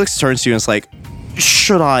 Felix turns to you and is like,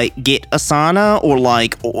 should I get Asana or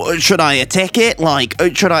like, or should I attack it? Like,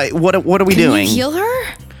 should I, what are we Can doing? you heal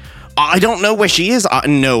her? I don't know where she is.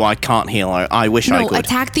 No, I can't heal her. I wish I No, could.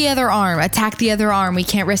 attack the other arm. Attack the other arm. We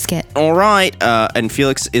can't risk it. All right. And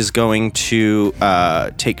Felix is going to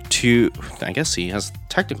take 2. I guess he has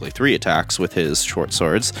technically 3 attacks with his short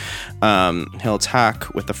swords. He'll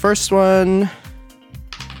attack with the first one.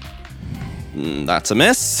 That's a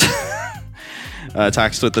miss.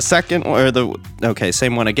 Attacks with the second,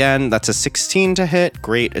 same one again. That's a 16 to hit.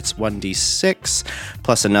 Great, it's 1d6,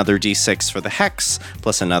 plus another d6 for the hex,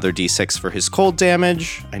 plus another d6 for his cold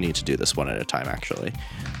damage. I need to do this one at a time, actually.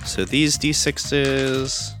 So these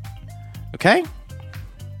d6s, okay.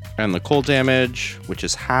 And the cold damage, which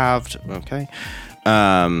is halved, okay.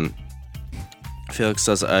 Felix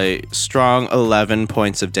does a strong 11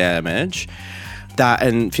 points of damage.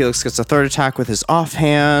 And Felix gets a third attack with his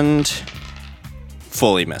offhand.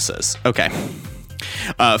 Fully misses. Okay.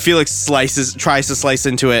 Felix tries to slice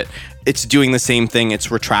into it. It's doing the same thing. It's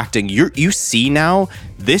retracting. You see now,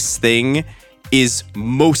 this thing is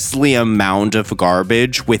mostly a mound of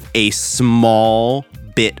garbage with a small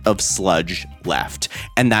bit of sludge left.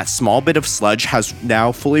 And that small bit of sludge has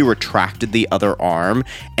now fully retracted the other arm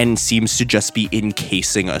and seems to just be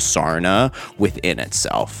encasing Asarna within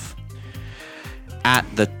itself. At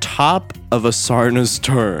the top of Asarna's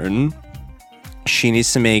turn, she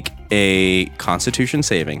needs to make a Constitution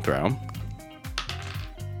saving throw.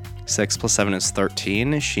 6 plus 7 is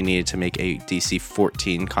 13. She needed to make a DC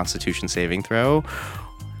 14 Constitution saving throw.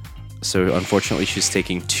 So unfortunately, she's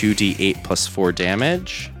taking 2d8 plus 4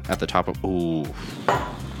 damage at the top of. Ooh,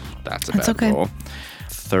 that's a bad roll.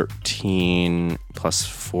 13 plus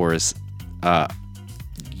 4 is.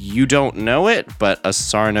 You don't know it, but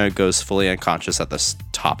Asarna goes fully unconscious at the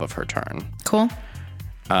top of her turn. Cool.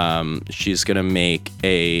 She's gonna make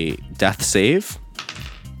a death save.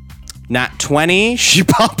 Nat 20. She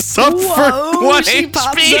pops up for 1 she HP.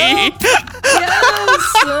 pops up. Yes.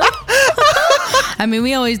 I mean,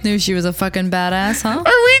 we always knew she was a fucking badass, huh? Are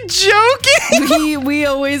we joking? We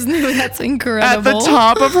always knew. That's incredible. At the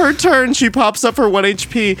top of her turn, she pops up for 1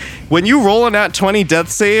 HP. When you roll a nat 20 death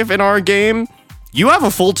save in our game, you have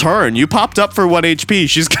a full turn. You popped up for 1 HP.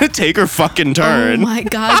 She's gonna take her fucking turn. Oh my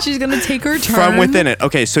god, she's gonna take her turn from within it.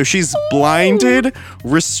 Okay, so she's blinded,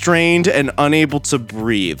 restrained, and unable to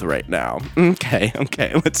breathe right now. Okay,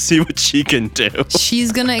 let's see what she can do.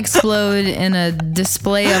 She's gonna explode in a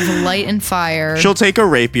display of light and fire. She'll take a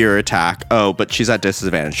rapier attack. Oh, but she's at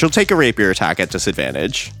disadvantage. She'll take a rapier attack at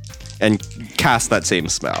disadvantage and cast that same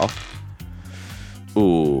spell.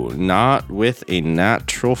 Ooh, not with a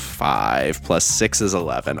natural 5. Plus 6 is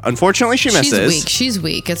 11. Unfortunately, she misses. She's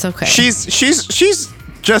weak. It's okay. She's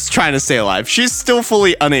just trying to stay alive. She's still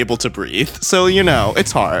fully unable to breathe. So,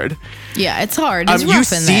 it's hard. Yeah, it's hard. It's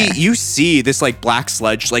rough in there. You see this like black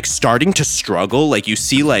sludge like starting to struggle. Like you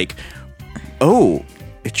see like, oh,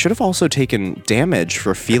 it should have also taken damage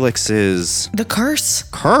for Felix's The curse.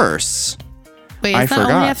 curse. Wait, I is that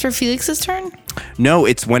only forgot. after Felix's turn? No,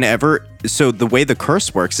 it's whenever. So the way the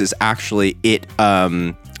curse works is actually it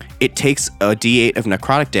takes a d8 of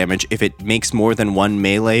necrotic damage if it makes more than 1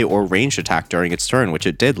 melee or ranged attack during its turn, which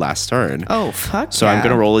it did last turn. Oh, fuck. So I'm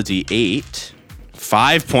gonna roll a d8.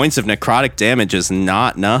 5 points of necrotic damage is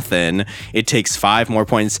not nothing. It takes 5 more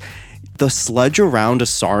points. The sludge around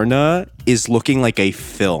Asarna is looking like a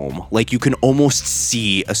film. Like you can almost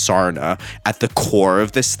see Asarna at the core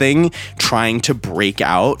of this thing trying to break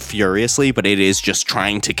out furiously, but it is just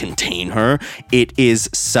trying to contain her. It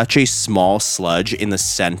is such a small sludge in the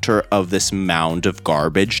center of this mound of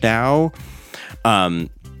garbage now.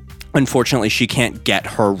 Unfortunately, she can't get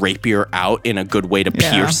her rapier out in a good way to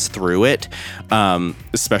pierce through it,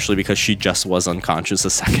 especially because she just was unconscious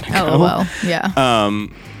a second ago. Oh, well, yeah.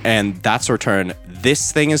 And that's her turn.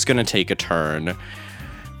 This thing is going to take a turn.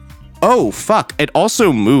 Oh, fuck. It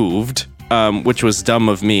also moved, which was dumb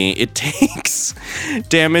of me. It takes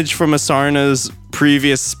damage from Asarna's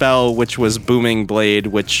previous spell, which was Booming Blade,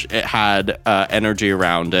 which it had energy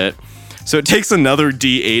around it. So it takes another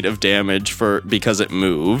d8 of damage because it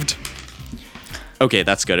moved. Okay,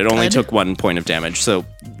 that's good. It only took 1 point of damage. So,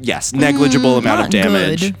 yes, negligible amount of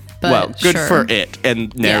damage. Good, but good sure. for it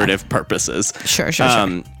and narrative purposes. Sure.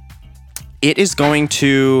 It is going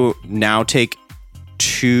to now take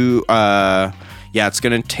two. It's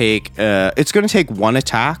going to take one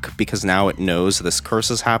attack because now it knows this curse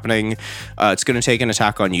is happening. It's going to take an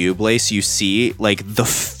attack on you, Blaze. You see, like, the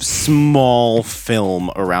small film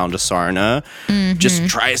around Asarna just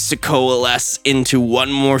tries to coalesce into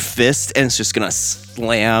one more fist, and it's just going to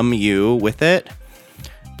slam you with it.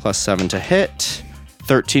 +7 to hit.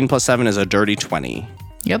 13 + 7 is a dirty 20.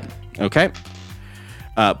 Yep. Okay.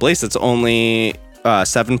 Blaze, it's only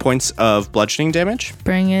 7 points of bludgeoning damage.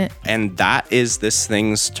 Bring it. And that is this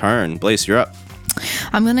thing's turn. Blaze, you're up.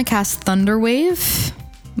 I'm going to cast Thunder Wave.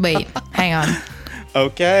 Wait, hang on.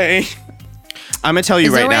 Okay. I'm going to tell you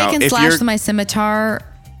Is there right a way now. I can slash with my scimitar?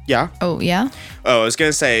 Yeah. Oh, yeah? Oh, I was going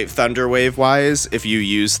to say, Thunder Wave wise, if you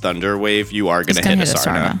use Thunder Wave, you are going to hit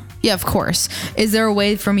Asarna. Yeah, of course. Is there a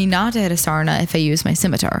way for me not to hit Asarna if I use my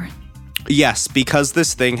scimitar? Yes, because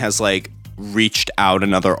this thing has, like, reached out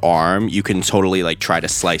another arm, you can totally, like, try to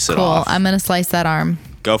slice it off. Cool. I'm going to slice that arm.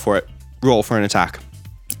 Go for it. Roll for an attack.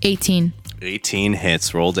 18. 18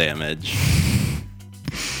 hits. Roll damage.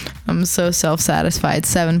 I'm so self-satisfied.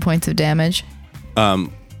 7 points of damage.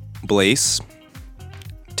 Blaze,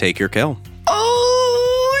 take your kill.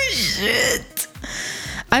 Oh, shit.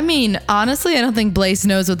 I mean, honestly, I don't think Blaze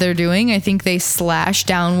knows what they're doing. I think they slash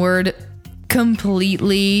downward,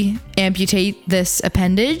 completely amputate this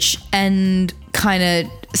appendage, and kind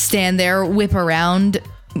of stand there, whip around,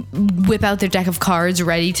 whip out their deck of cards,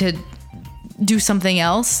 ready to do something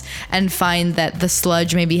else, and find that the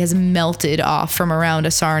sludge maybe has melted off from around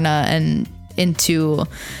Asarna and into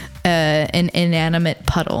an inanimate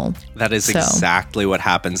puddle. That is exactly what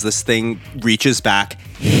happens. This thing reaches back,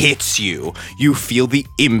 hits you. You feel the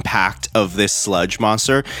impact of this sludge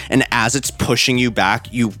monster, and as it's pushing you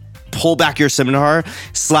back, you pull back your scimitar,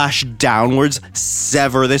 slash downwards,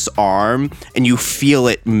 sever this arm, and you feel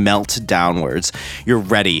it melt downwards. You're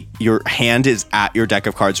ready. Your hand is at your deck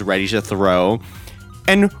of cards, ready to throw.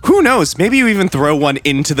 And who knows? Maybe you even throw one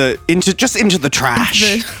into the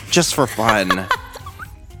trash, just for fun.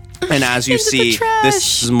 And as you see, this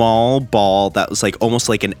small ball that was like almost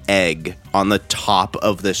like an egg on the top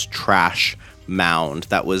of this trash mound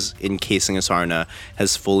that was encasing Asarna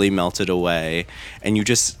has fully melted away, and you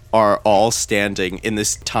just are all standing in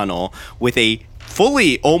this tunnel with a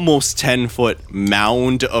fully almost 10-foot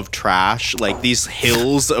mound of trash, like these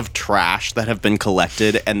hills of trash that have been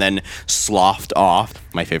collected and then sloughed off.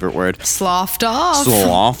 My favorite word. Sloughed off.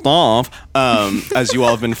 Sloughed off. As you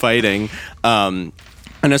all have been fighting.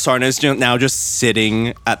 And Asarna is now just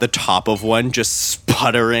sitting at the top of one, just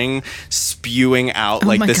sputtering, spewing out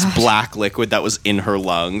like this black liquid that was in her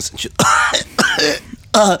lungs.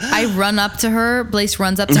 I run up to her. Blaze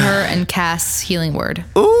runs up to her and casts Healing Word.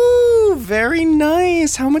 Ooh, very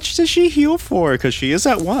nice. How much does she heal for? Because she is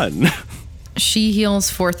at 1. She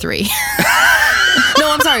heals for 3.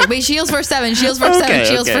 No, I'm sorry. Wait, she heals for 7. She heals for 7.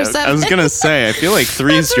 She heals for 7. I was going to say, I feel like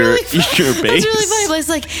 3 is your base. That's really funny. Blaze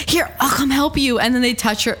like, here, I'll come help you. And then they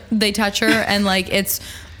touch her, and like it's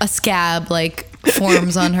a scab like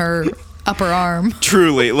forms on her upper arm.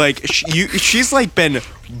 Truly, like she's like been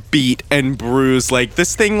beat and bruised. Like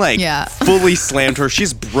this thing like fully slammed her.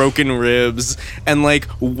 She's broken ribs and like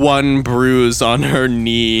one bruise on her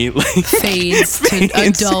knee like fades to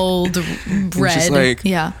a dulled red. Like,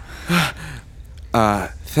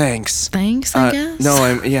 thanks. Thanks, I guess. No,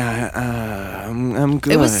 I'm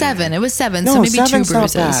good. It was 7. No, so maybe 2 bruises.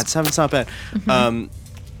 Not bad. 7's not bad. Mm-hmm.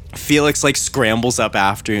 Felix like scrambles up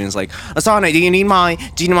after you and is like, Asarna, do you need my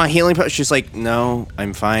healing potion? She's like, no,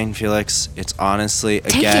 I'm fine, Felix. It's honestly,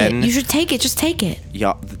 take again. It. You should take it. Just take it.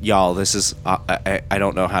 Y'all, this is, I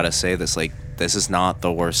don't know how to say this. Like, this is not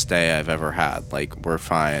the worst day I've ever had. Like, we're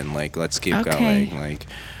fine. Like, let's keep going. Like,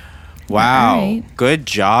 wow. Right. Good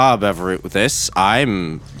job, Everett. With this,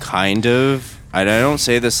 I'm kind of, I don't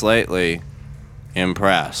say this lightly,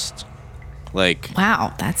 impressed. Like,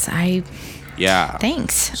 wow, yeah.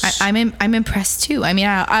 Thanks. I'm impressed too. I mean,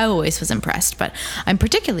 I always was impressed, but I'm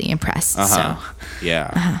particularly impressed. So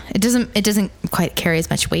yeah, it doesn't quite carry as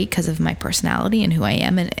much weight because of my personality and who I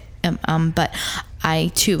am, and but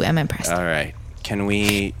I too am impressed. All right, can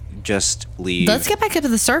we just leave? Let's get back up to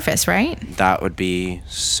the surface, right? That would be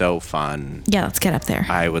so fun. Yeah, let's get up there.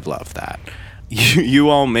 I would love that. You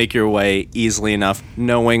all make your way easily enough,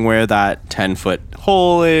 knowing where that 10-foot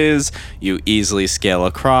hole is. You easily scale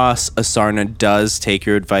across. Asarna does take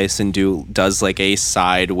your advice and does like a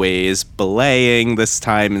sideways belaying this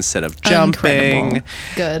time instead of jumping.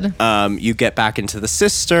 Good. You get back into the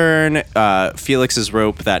cistern. Felix's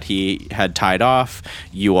rope that he had tied off,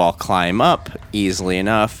 you all climb up easily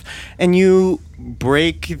enough, and you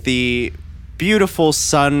break the beautiful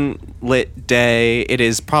sunlit day. It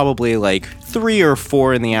is probably like 3 or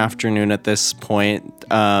 4 in the afternoon at this point.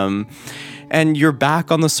 And you're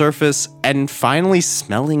back on the surface and finally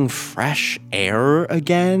smelling fresh air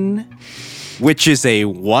again, which is a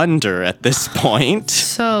wonder at this point.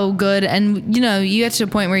 So good. And, you get to a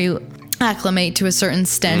point where you acclimate to a certain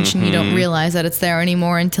stench and you don't realize that it's there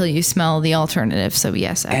anymore until you smell the alternative. So,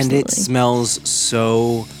 yes, absolutely. And it smells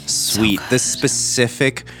so sweet. So good. The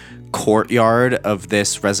specific courtyard of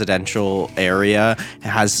this residential area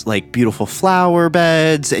has like beautiful flower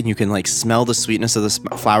beds, and you can like smell the sweetness of the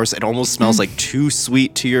flowers. It almost smells like too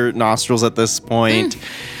sweet to your nostrils at this point.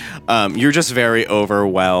 You're just very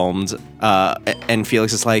overwhelmed, and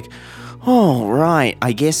Felix is like, "Oh right,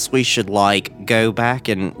 I guess we should like go back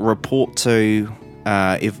and report to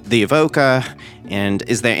the evoker. And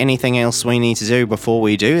is there anything else we need to do before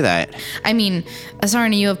we do that?" I mean,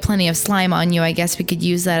 Asarna, you have plenty of slime on you. I guess we could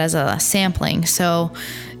use that as a sampling. So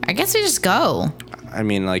I guess we just go. I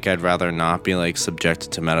mean, like, I'd rather not be, like,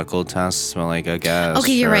 subjected to medical tests, but, like, I guess.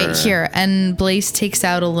 Okay, you're right. sure. Here. And Blaze takes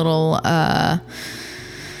out a little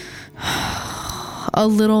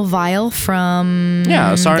vial from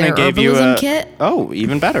Yeah, Asarna their gave you herbalism a kit Oh,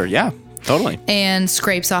 even better. Yeah, totally. and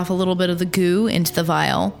scrapes off a little bit of the goo into the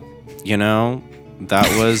vial. You know, that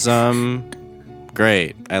was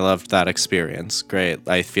great. I loved that experience. Great.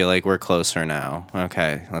 I feel like we're closer now.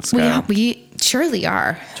 Okay, let's go. We surely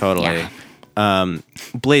are. Totally. Yeah.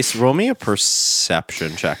 Blaze, roll me a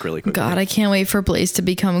perception check really quickly. God, I can't wait for Blaze to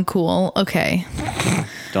become cool. Okay.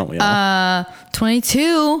 Don't we all?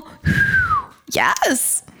 22.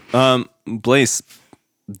 Yes. Blaze,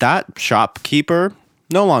 that shopkeeper,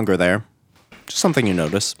 no longer there. Just something you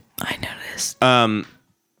notice. I noticed.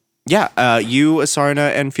 Yeah, you,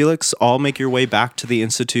 Asarna, and Felix all make your way back to the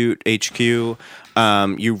Institute HQ. You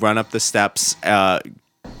run up the steps,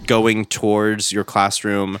 going towards your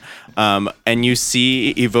classroom, and you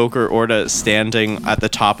see Evoker Orda standing at the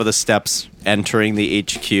top of the steps, entering the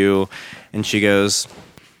HQ, and she goes,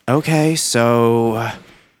 "Okay, so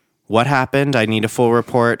what happened? I need a full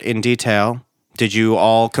report in detail. Did you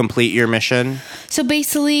all complete your mission?" So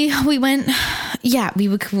basically, we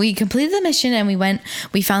completed the mission and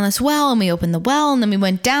we found this well and we opened the well and then we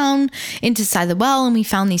went down inside the well and we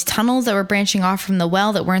found these tunnels that were branching off from the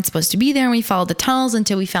well that weren't supposed to be there. And we followed the tunnels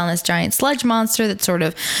until we found this giant sludge monster that sort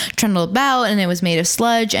of trundled about, and it was made of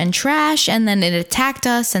sludge and trash. And then it attacked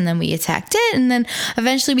us, and then we attacked it, and then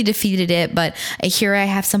eventually we defeated it. But here I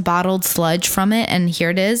have some bottled sludge from it, and here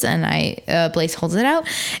it is. And Blaze holds it out,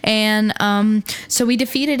 and so we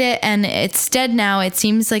defeated it, and it's dead now. It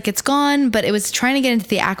seems like it's gone, but it was trying to get into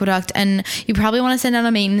the aqueduct, and you probably want to send out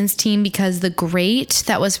a maintenance team because the grate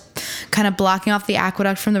that was kind of blocking off the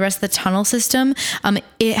aqueduct from the rest of the tunnel system,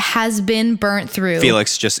 it has been burnt through.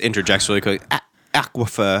 Felix just interjects really quick.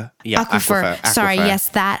 Aquifer. Yeah, aquifer. Sorry, yes,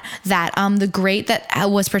 that the grate that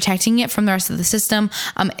was protecting it from the rest of the system,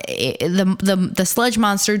 the sludge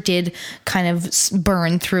monster did kind of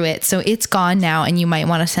burn through it, so it's gone now, and you might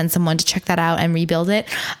want to send someone to check that out and rebuild it.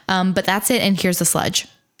 But that's it, and here's the sludge.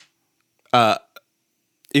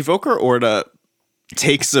 Evoker Orda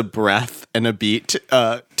takes a breath and a beat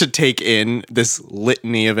to take in this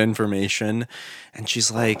litany of information, and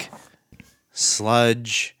she's like,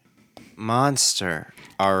 "Sludge monster.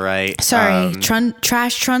 All right. Sorry,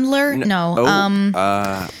 trash trundler? No.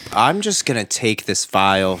 I'm just going to take this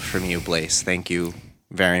vial from you, Blaze. Thank you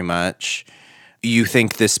very much. You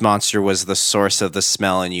think this monster was the source of the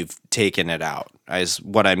smell and you've taken it out, is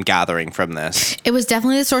what I'm gathering from this. It was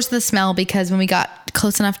definitely the source of the smell because when we got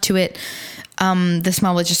close enough to it, the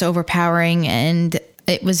smell was just overpowering, and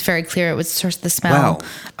it was very clear it was the source of the smell.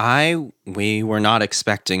 Well, we were not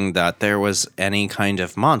expecting that there was any kind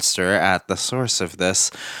of monster at the source of this.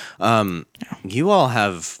 You all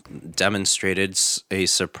have demonstrated a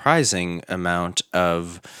surprising amount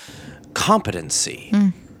of competency.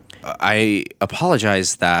 I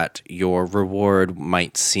apologize that your reward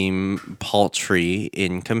might seem paltry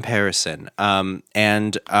in comparison.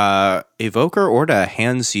 And Evoker Orda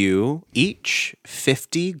hands you each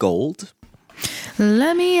 50 gold.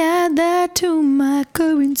 Let me add that to my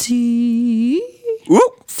currency. Woo!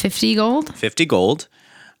 50 gold? 50 gold.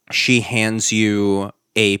 She hands you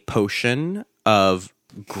a potion of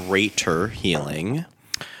greater healing.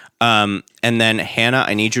 And then, Hannah,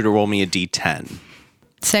 I need you to roll me a d10.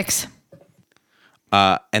 6.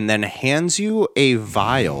 And then hands you a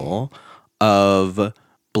vial of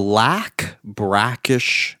black,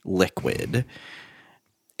 brackish liquid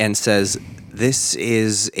and says, "This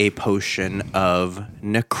is a potion of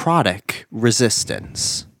necrotic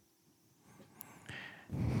resistance."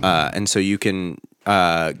 And so you can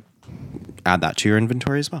add that to your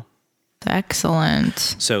inventory as well. Excellent.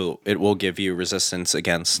 So it will give you resistance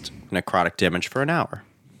against necrotic damage for an hour.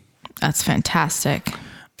 That's fantastic.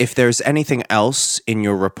 If there's anything else in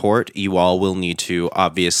your report, you all will need to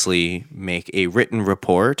obviously make a written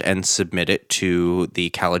report and submit it to the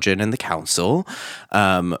Calagen and the council.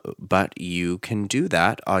 But you can do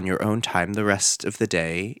that on your own time. The rest of the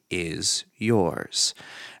day is yours.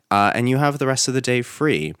 And you have the rest of the day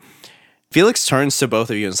free. Felix turns to both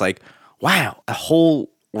of you and is like, wow, a whole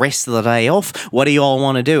rest of the day off. What do you all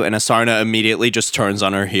want to do? And Asarna immediately just turns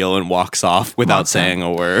on her heel and walks off without saying a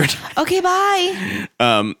word. Okay,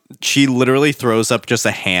 bye. She literally throws up just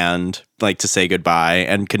a hand, like to say goodbye,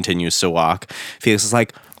 and continues to walk. Felix is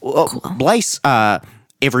like, well, cool. Blaise,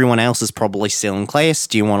 everyone else is probably still in class.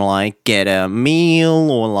 Do you want to like get a meal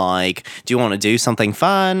or like, do you want to do something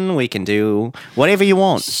fun? We can do whatever you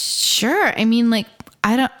want. Sure. I mean, like,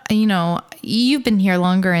 I don't, you know, you've been here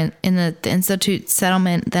longer in the Institute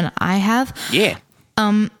settlement than I have. Yeah.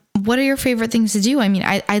 What are your favorite things to do? I mean,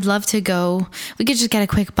 I'd love to go. We could just get a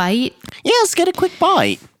quick bite. Yeah, let's get a quick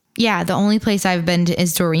bite. Yeah, the only place I've been to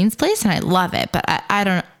is Doreen's place, and I love it. But I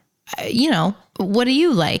don't, you know, what do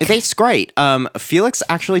you like? That's great. Felix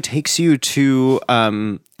actually takes you to,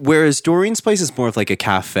 whereas Doreen's place is more of like a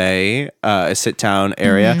cafe, a sit-down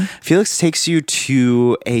area. Mm-hmm. Felix takes you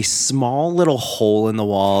to a small little hole in the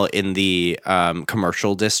wall in the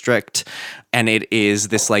commercial district. And it is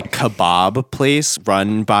this like kebab place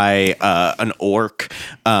run by an orc,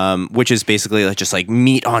 which is basically like just like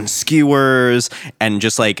meat on skewers and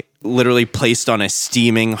just like literally placed on a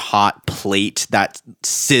steaming hot plate that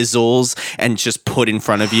sizzles and just put in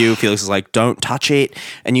front of you. Felix is like, don't touch it.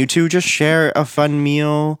 And you two just share a fun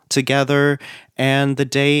meal together and the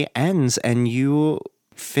day ends and you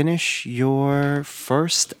finish your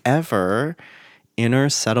first ever inner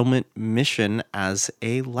settlement mission as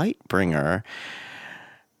a Lightbringer.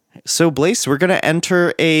 So Blaise, we're going to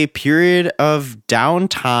enter a period of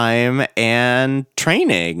downtime and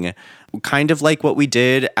training, kind of like what we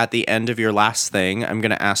did at the end of your last thing. I'm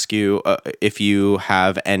going to ask you if you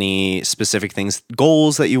have any specific things,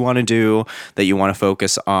 goals that you want to do, that you want to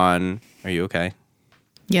focus on. Are you okay?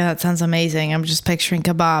 Yeah, that sounds amazing. I'm just picturing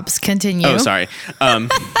kebabs. Continue. Oh, sorry.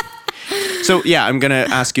 So yeah, I'm going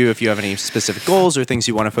to ask you if you have any specific goals or things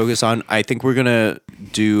you want to focus on. I think we're going to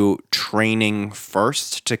do training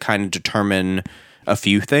first to kind of determine a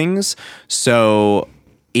few things. So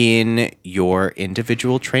in your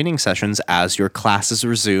individual training sessions, as your classes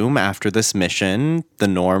resume after this mission, the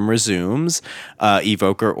norm resumes,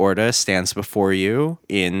 Evoker Orda stands before you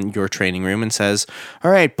in your training room and says,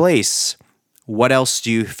 all right, Blaise, what else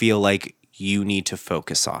do you feel like you need to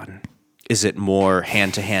focus on? Is it more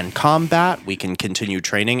hand-to-hand combat? We can continue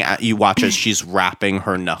training. You watch as she's wrapping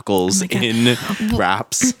her knuckles in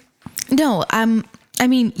wraps. No, I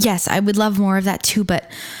mean, yes, I would love more of that too, but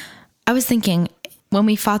I was thinking when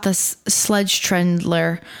we fought this Sledge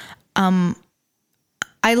Trendler,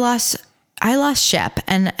 I lost Shep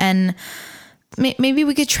and maybe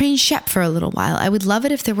we could train Shep for a little while. I would love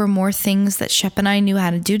it if there were more things that Shep and I knew how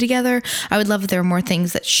to do together. I would love if there were more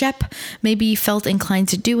things that Shep maybe felt inclined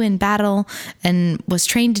to do in battle and was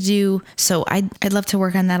trained to do. So I'd love to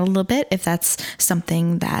work on that a little bit if that's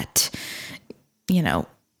something that, you know,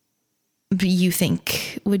 you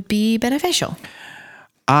think would be beneficial.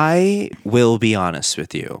 I will be honest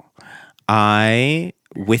with you.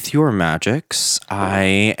 With your magics,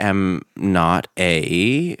 I am not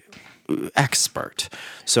a expert.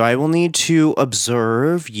 So I will need to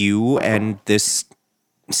observe you and this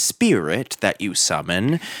spirit that you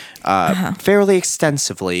summon fairly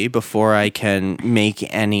extensively before I can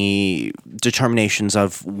make any determinations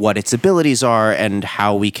of what its abilities are and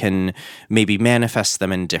how we can maybe manifest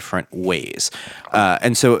them in different ways.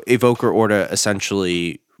 And so Evoker Orda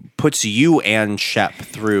essentially puts you and Shep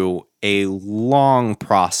through a long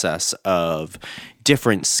process of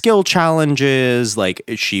different skill challenges. Like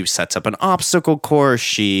she sets up an obstacle course.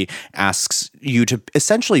 She asks you to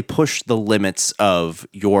essentially push the limits of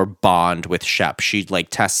your bond with Shep. She like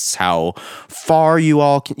tests how far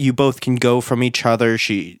you both can go from each other.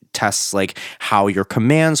 She tests like how your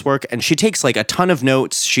commands work, and she takes like a ton of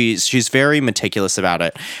notes. She's very meticulous about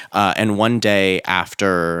it. And one day,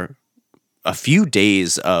 after a few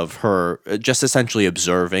days of her just essentially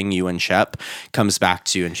observing you and Shep, comes back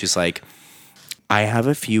to you and she's like, I have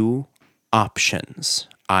a few options.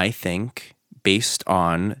 I think based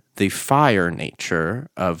on the fire nature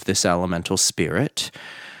of this elemental spirit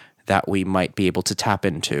that we might be able to tap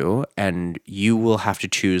into, and you will have to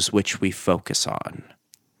choose which we focus on.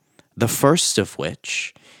 The first of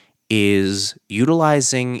which is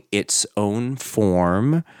utilizing its own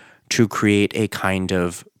form to create a kind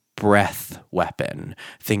of breath weapon.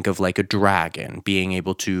 Think of like a dragon being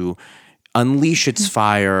able to unleash its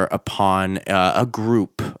fire upon a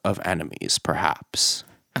group of enemies, perhaps.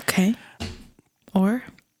 Okay. Or?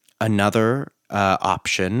 Another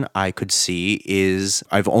option I could see is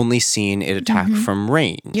I've only seen it attack from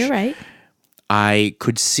range. You're right. I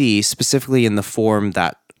could see specifically in the form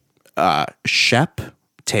that Shep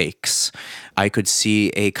takes, I could see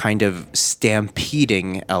a kind of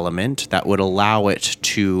stampeding element that would allow it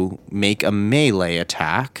to make a melee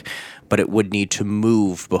attack, but it would need to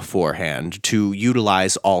move beforehand to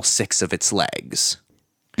utilize all 6 of its legs.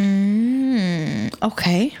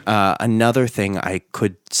 Okay. Another thing I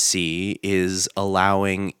could see is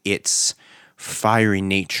allowing its fiery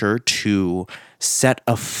nature to set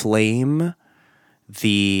aflame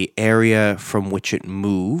the area from which it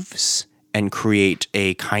moves and create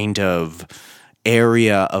a kind of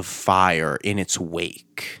area of fire in its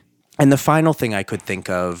wake. And the final thing I could think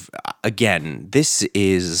of, again, this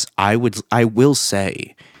is, I will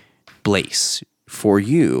say, Blaise, for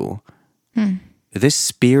you, this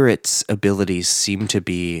spirit's abilities seem to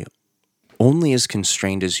be only as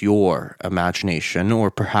constrained as your imagination, or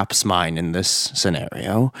perhaps mine in this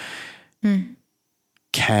scenario,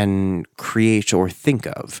 can create or think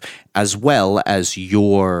of, as well as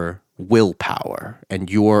your willpower and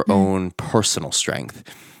your own personal strength.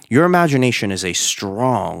 Your imagination is a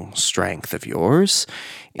strong strength of yours,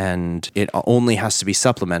 and it only has to be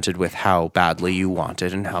supplemented with how badly you want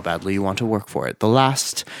it and how badly you want to work for it. The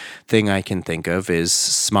last thing I can think of is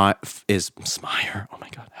Smire. Oh my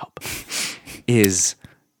God, help. Is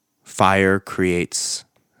fire creates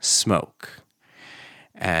smoke.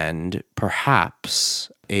 And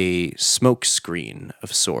perhaps a smoke screen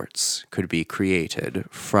of sorts could be created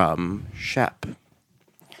from Shep.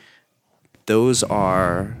 Those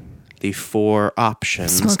are the 4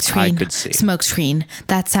 options I could see. Smoke screen.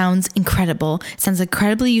 That sounds incredible. It sounds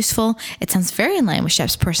incredibly useful. It sounds very in line with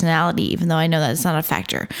Shep's personality, even though I know that it's not a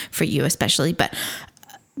factor for you especially, but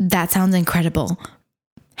that sounds incredible.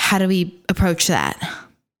 How do we approach that?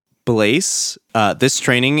 Blaise, this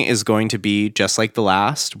training is going to be just like the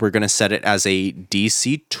last. We're going to set it as a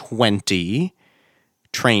DC 20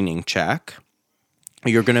 training check.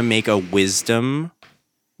 You're going to make a wisdom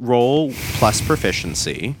roll plus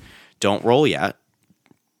proficiency. Don't roll yet.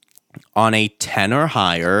 On a 10 or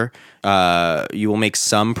higher, you will make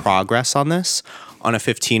some progress on this. On a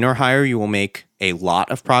 15 or higher, you will make a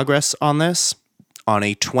lot of progress on this. On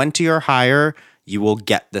a 20 or higher, you will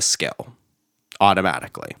get the skill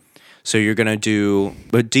automatically. So you're going to do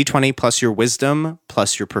a D20 plus your wisdom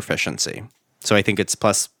plus your proficiency. So I think it's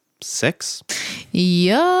plus 6.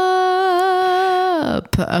 Yup.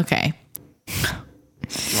 Okay.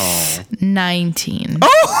 Oh. 19.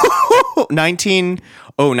 Oh, 19.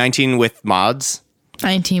 Oh, 19 with mods.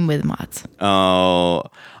 19 with mods. Oh,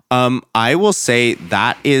 I will say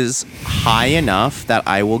that is high enough that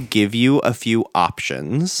I will give you a few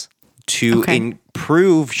options to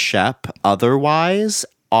improve Shep otherwise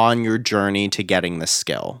on your journey to getting the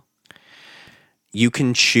skill. You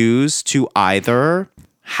can choose to either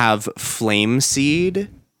have Flame Seed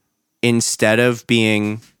instead of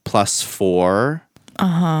being +4,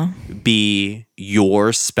 be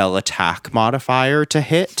your spell attack modifier to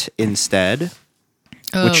hit instead,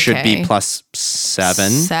 which should be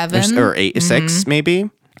 +7 or 8, 6 maybe.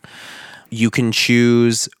 You can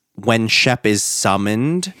choose when Shep is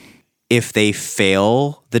summoned, if they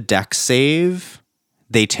fail the dex save,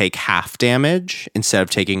 they take half damage instead of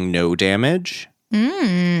taking no damage.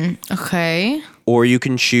 Okay. Or you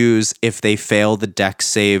can choose if they fail the dex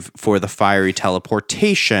save for the fiery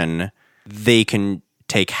teleportation, they can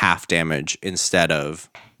take half damage instead of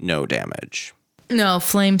no damage. No,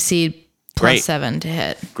 Flame Seed Great. +7 to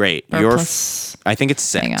hit. Great. Or Your plus, I think it's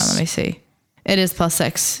 6. hang on, let me see. It is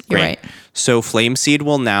 +6. You're right. So Flame Seed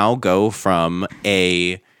will now go from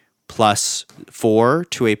a +4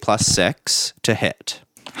 to a +6 to hit.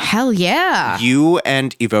 Hell yeah. You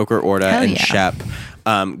and Evoker Orda Hell and yeah. Shep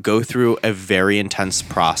go through a very intense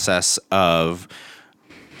process of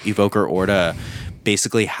Evoker Orda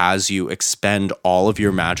basically has you expend all of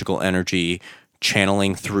your magical energy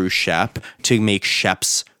channeling through Shep to make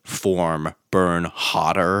Shep's form burn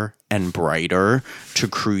hotter and brighter to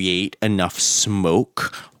create enough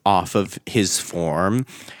smoke off of his form.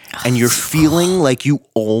 And you're feeling like you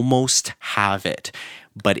almost have it,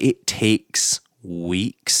 but it takes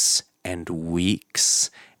weeks and weeks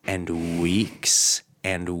and weeks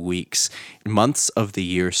and weeks. Months of the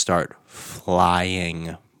year start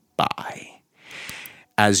flying by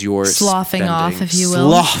as you're Sloughing off, if you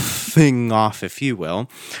will. Sloughing off, if you will.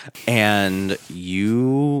 And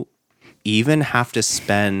you even have to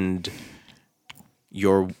spend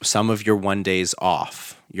some of your 1 days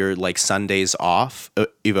off, your like Sundays off.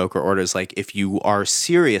 Evoker orders, like, if you are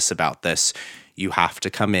serious about this, you have to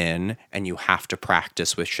come in and you have to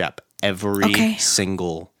practice with Shep every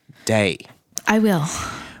single day. I will.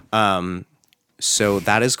 So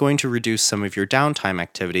that is going to reduce some of your downtime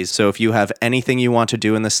activities. So if you have anything you want to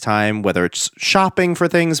do in this time, whether it's shopping for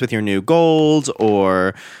things with your new gold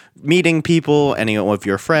or meeting people, any of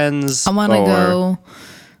your friends. I want to go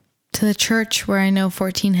to the church where I know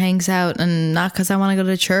 14 hangs out, and not because I want to go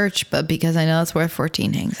to church, but because I know that's where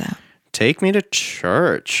 14 hangs out. Take me to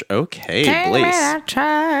church. Okay, Take Blaze. me to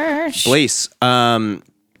church. Blaze,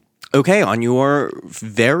 okay, on your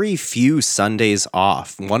very few Sundays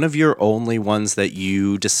off, one of your only ones that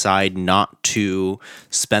you decide not to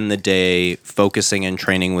spend the day focusing and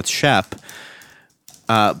training with Shep,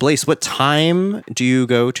 Blaze, what time do you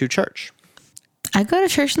go to church? I go to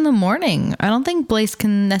church in the morning. I don't think Blaze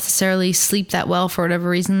can necessarily sleep that well for whatever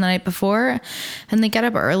reason the night before. And they get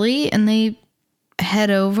up early and they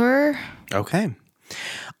head over. Okay.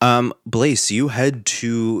 Blaze, you head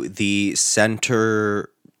to the center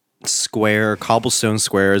square, cobblestone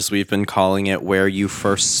square, as we've been calling it, where you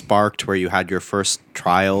first sparked, where you had your first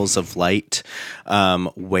trials of light,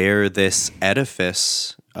 where this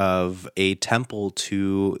edifice of a temple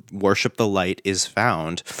to worship the light is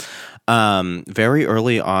found. Very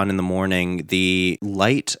early on in the morning, the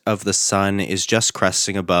light of the sun is just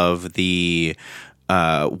cresting above the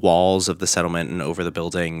walls of the settlement and over the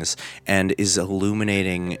buildings, and is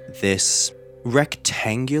illuminating this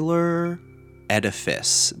rectangular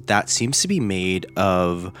edifice that seems to be made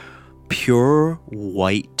of pure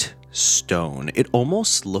white stone. It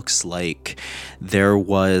almost looks like there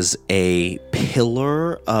was a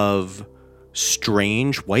pillar of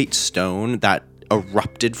strange white stone that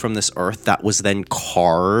erupted from this earth that was then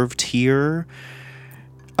carved here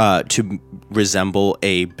to resemble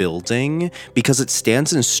a building, because it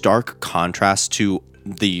stands in stark contrast to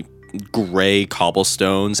the gray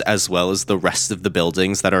cobblestones as well as the rest of the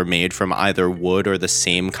buildings that are made from either wood or the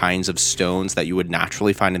same kinds of stones that you would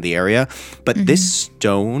naturally find in the area. But this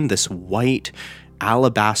stone, this white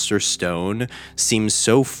alabaster stone, seems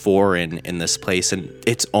so foreign in this place, and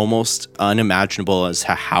it's almost unimaginable as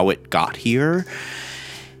to how it got here.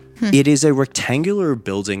 It is a rectangular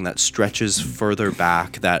building that stretches further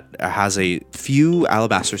back, that has a few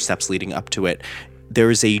alabaster steps leading up to it.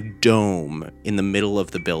 There is a dome in the middle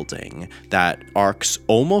of the building that arcs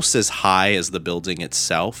almost as high as the building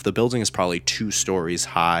itself. The building is probably 2 stories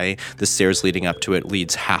high. The stairs leading up to it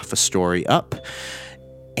leads half a story up.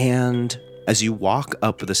 And as you walk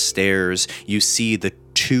up the stairs, you see the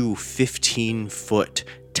 2 15-foot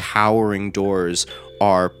towering doors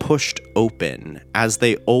are pushed open, as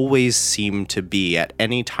they always seem to be at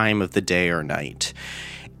any time of the day or night.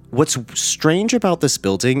 What's strange about this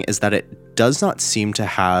building is that it does not seem to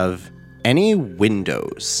have any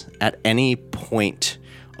windows at any point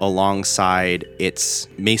alongside its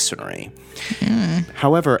masonry.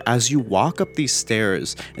 However, as you walk up these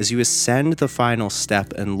stairs, as you ascend the final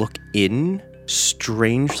step and look in,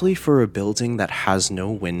 strangely for a building that has no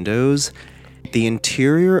windows, the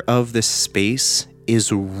interior of this space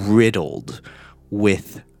is riddled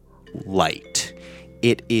with light.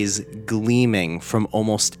 It is gleaming from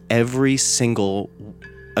almost every single,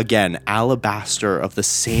 again, alabaster of the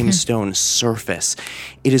same stone surface.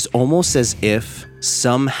 It is almost as if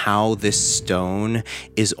somehow this stone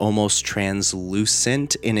is almost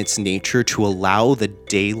translucent in its nature to allow the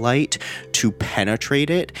daylight to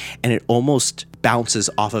penetrate it, and it almost bounces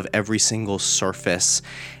off of every single surface.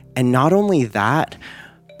 And not only that,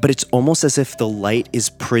 but it's almost as if the light is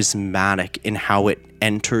prismatic in how it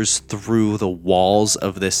enters through the walls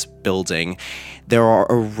of this building. There are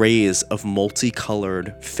arrays of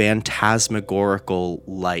multicolored, phantasmagorical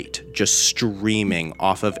light just streaming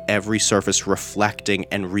off of every surface, reflecting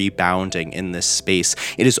and rebounding in this space.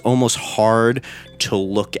 It is almost hard to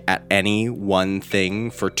look at any one thing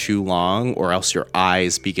for too long, or else your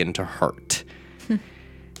eyes begin to hurt.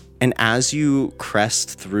 And as you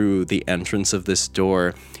crest through the entrance of this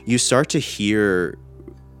door, you start to hear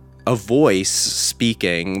a voice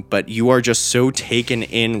speaking, but you are just so taken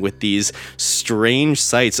in with these strange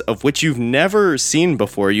sights of which you've never seen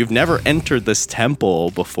before. You've never entered this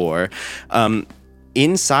temple before.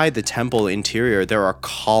 Inside the temple interior, there are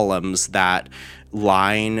columns that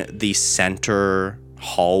line the center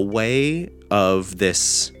hallway of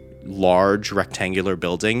this large rectangular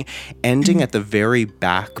building. Ending at the very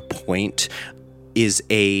back point is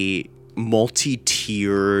a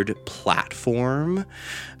multi-tiered platform.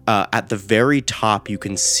 At the very top, you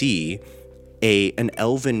can see an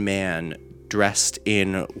elven man dressed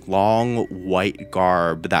in long white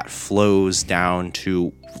garb that flows down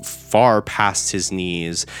to far past his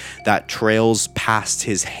knees, that trails past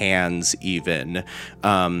his hands even.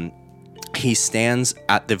 He stands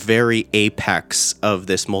at the very apex of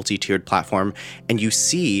this multi-tiered platform, and you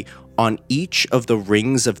see on each of the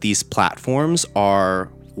rings of these platforms are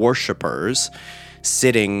worshippers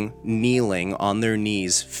sitting, kneeling on their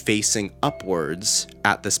knees, facing upwards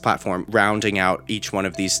at this platform, rounding out each one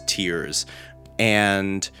of these tiers.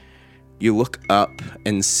 And you look up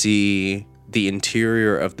and see the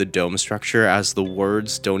interior of the dome structure as the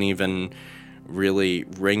words don't even really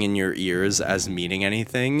ring in your ears as meaning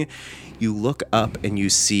anything. You look up and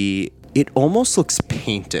you see it almost looks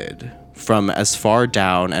painted from as far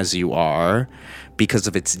down as you are because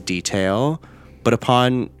of its detail. But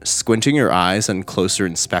upon squinting your eyes and closer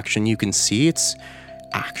inspection, you can see it's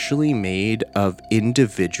actually made of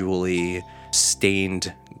individually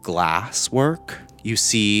stained glass work. You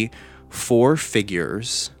see 4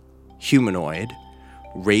 figures, humanoid,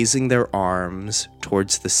 raising their arms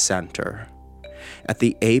towards the center. At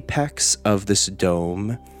the apex of this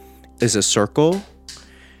dome is a circle.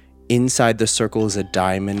 Inside the circle is a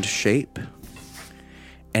diamond shape.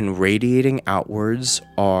 And radiating outwards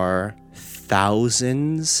are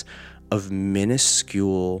thousands of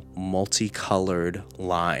minuscule, multicolored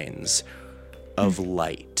lines of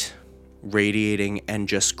light radiating and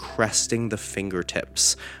just cresting the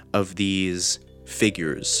fingertips of these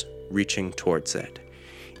figures reaching towards it.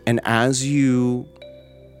 And as you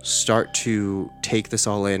start to take this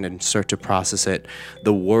all in and start to process it,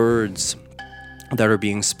 the words that are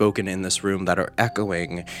being spoken in this room that are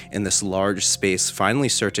echoing in this large space finally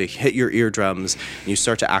start to hit your eardrums, and you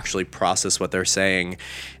start to actually process what they're saying.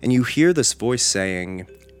 And you hear this voice saying,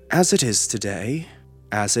 "As it is today,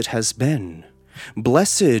 as it has been.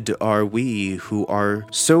 Blessed are we who are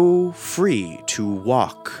so free to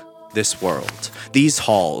walk this world, these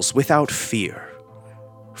halls without fear.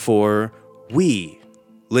 For we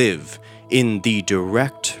live in the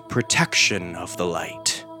direct protection of the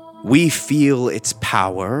light. We feel its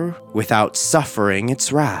power without suffering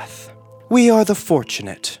its wrath. We are the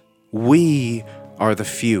fortunate. We are the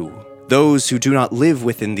few. Those who do not live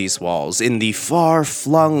within these walls, in the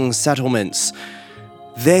far-flung settlements,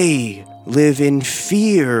 they live in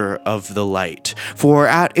fear of the light. For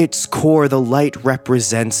at its core, the light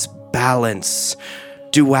represents balance,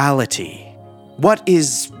 duality. What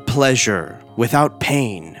is pleasure without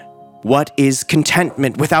pain? What is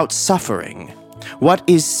contentment without suffering? What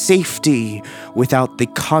is safety without the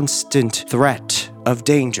constant threat of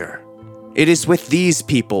danger? It is with these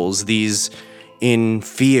peoples, these in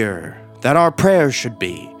fear, that our prayers should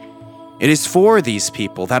be. It is for these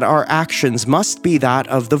people that our actions must be that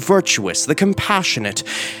of the virtuous, the compassionate,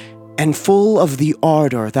 and full of the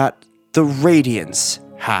ardor that the Radiance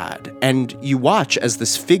had." And you watch as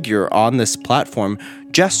this figure on this platform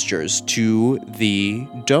gestures to the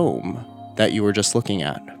dome that you were just looking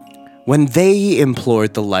at. When they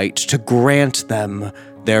implored the light to grant them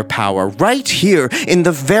their power, right here in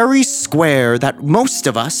the very square that most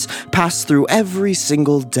of us pass through every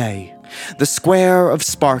single day. The Square of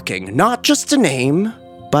Sparking, not just a name,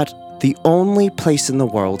 but the only place in the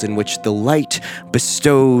world in which the light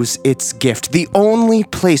bestows its gift, the only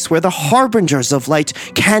place where the harbingers of light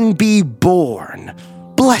can be born.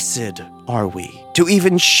 Blessed are we to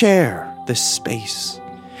even share this space,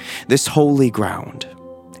 this holy ground,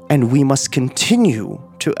 and we must continue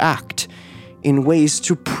to act in ways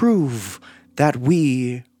to prove that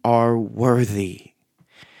we are worthy.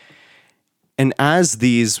 And as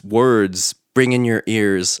these words bring in your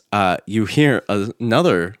ears, you hear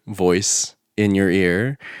another voice in your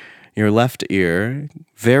ear, your left ear,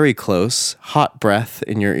 very close, hot breath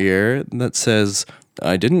in your ear that says,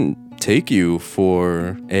 "I didn't take you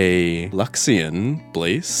for a Luxian,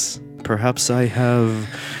 Blaise. Perhaps I have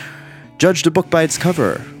judged a book by its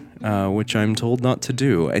cover, which I'm told not to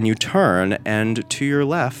do." And you turn, and to your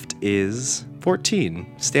left is 14,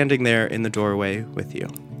 standing there in the doorway with you.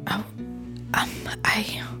 Oh.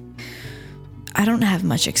 I don't have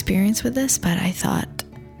much experience with this, but I thought,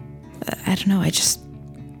 I don't know,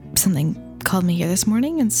 something called me here this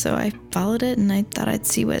morning, and so I followed it, and I thought I'd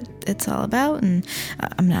see what it's all about. And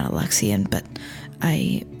I'm not a Luxian, but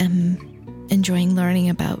I am enjoying learning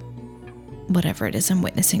about whatever it is I'm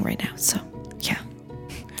witnessing right now. So, yeah.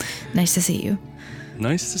 Nice to see you.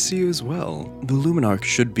 Nice to see you as well. The Luminarch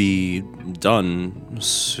should be done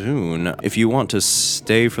soon. If you want to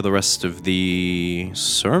stay for the rest of the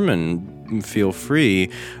sermon, feel free.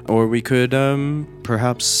 Or we could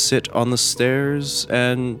perhaps sit on the stairs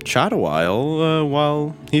and chat a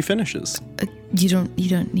while he finishes. You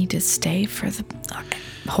don't need to stay for the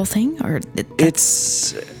whole thing, or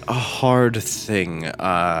It's a hard thing,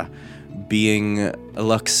 being a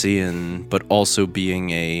Luxian, but also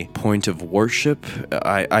being a point of worship.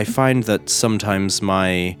 I find that sometimes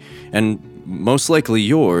and most likely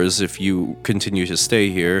yours, if you continue to stay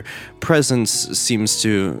here, presence seems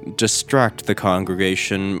to distract the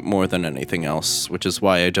congregation more than anything else, which is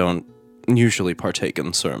why I don't usually partake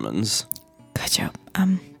in sermons. Gotcha.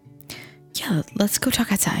 Yeah, let's go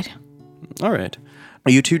talk outside. All right.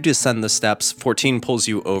 You two descend the steps. 14 pulls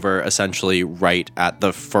you over essentially right at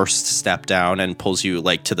the first step down and pulls you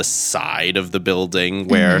like to the side of the building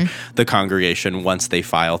where the congregation, once they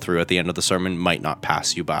file through at the end of the sermon, might not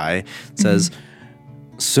pass you by. It says,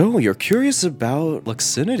 so you're curious about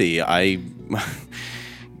Luxinity.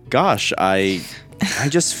 Gosh, I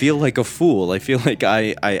just feel like a fool. I feel like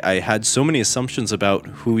I had so many assumptions about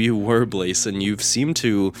who you were, Blaise, and you've seemed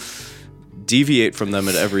to deviate from them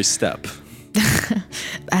at every step.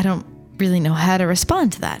 I don't really know how to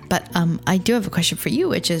respond to that, but I do have a question for you,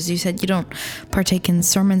 which is, you said you don't partake in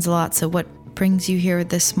sermons a lot, so what brings you here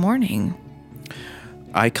this morning?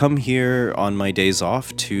 I come here on my days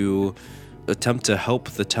off to attempt to help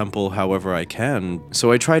the temple however I can.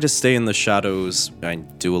 So I try to stay in the shadows. I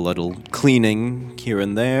do a little cleaning here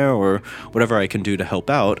and there, or whatever I can do to help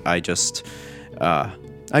out. I just,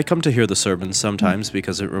 I come to hear the sermons sometimes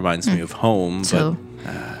because it reminds me of home, So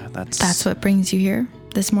but that's what brings you here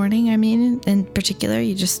this morning? I mean, in particular,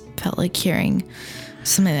 you just felt like hearing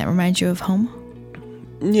something that reminds you of home?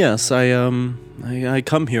 Yes, I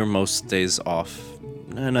come here most days off,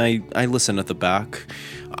 and I listen at the back.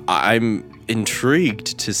 I'm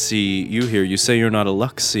intrigued to see you here. You say you're not a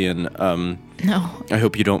Luxian. No. I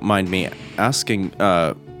hope you don't mind me asking.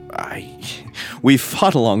 We've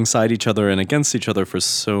fought alongside each other and against each other for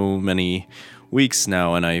so many weeks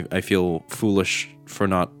now, and I feel foolish for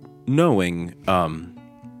not knowing.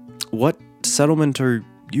 What settlement are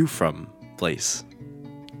you from, Blaise?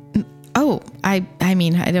 Oh, I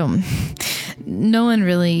mean, I don't... No one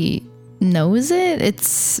really knows it.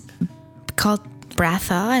 It's called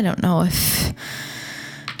Bratha. I don't know if...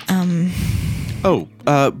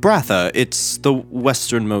 Bratha. It's the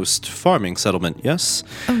westernmost farming settlement, yes?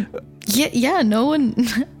 Yeah, no one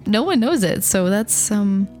knows it. So that's,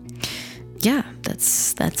 yeah,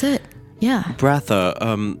 that's it. Yeah.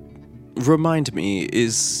 Bratha, remind me,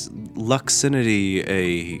 is Luxinity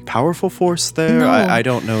a powerful force there? No. I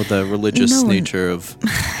don't know the religious nature of...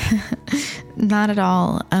 Not at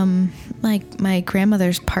all. Like my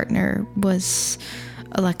grandmother's partner was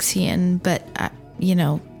a Luxian, but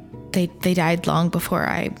they died long before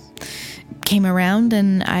I came around,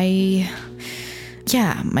 and my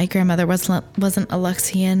grandmother wasn't a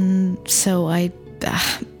Luxian, so I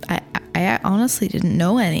honestly didn't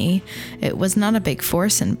know any. It was not a big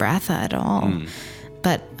force in Bratha at all.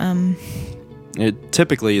 But it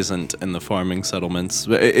typically isn't in the farming settlements.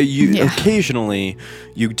 Occasionally,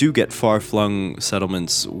 you do get far-flung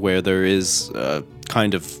settlements where there is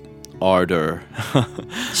kind of ardor.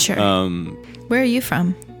 Sure. Where are you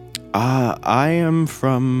from? I am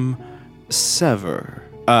from Sever.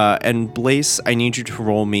 And Blaise, I need you to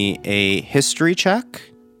roll me a history check.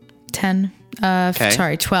 10.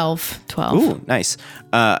 Sorry, 12. 12. Ooh, nice.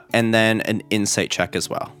 And then an insight check as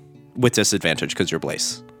well. With disadvantage because you're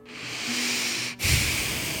Blaise.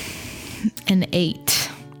 An 8.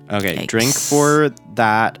 Okay, Yikes. drink for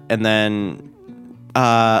that, and then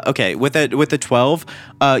with a 12,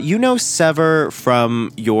 you know Sever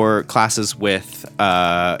from your classes with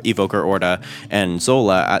Evoker Orda and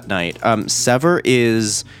Zola at night. Sever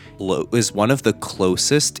is one of the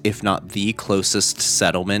closest, if not the closest,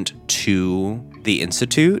 settlement to the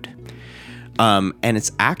Institute, and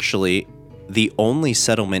it's actually the only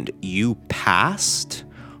settlement you passed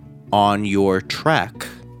on your trek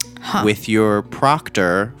with your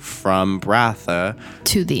proctor from Bratha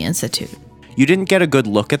to the Institute. You didn't get a good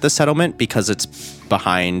look at the settlement because it's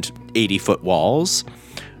behind 80-foot walls,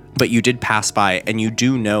 but you did pass by, and you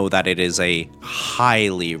do know that it is a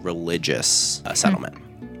highly religious settlement.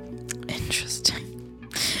 Interesting.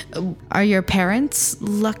 Are your parents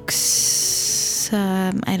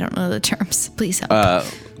I don't know the terms. Please help.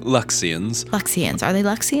 Luxians. Luxians. Are they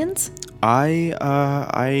Luxians?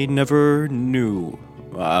 I never knew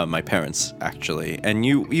my parents, actually. And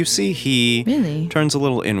you see he really turns a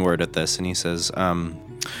little inward at this, and he says,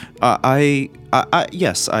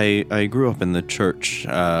 yes, I grew up in the church,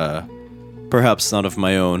 perhaps not of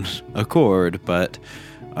my own accord, but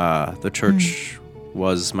the church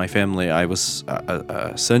was my family. I was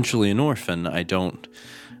essentially an orphan. I don't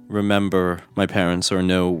remember my parents or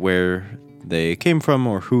know where they came from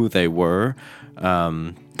or who they were.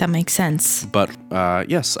 That makes sense. But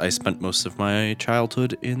yes, I spent most of my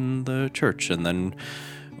childhood in the church. And then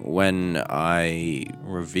when I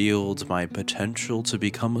revealed my potential to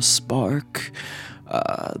become a spark,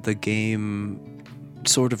 the game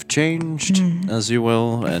sort of changed, as you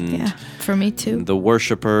will. And Yeah, for me too. the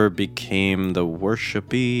worshiper became the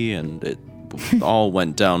worshipee, and it all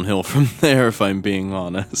went downhill from there, if I'm being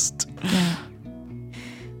honest. Yeah.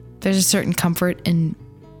 There's a certain comfort in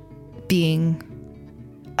being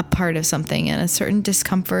a part of something and a certain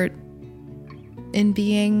discomfort in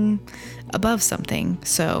being above something.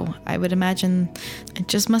 So I would imagine it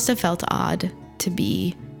just must have felt odd to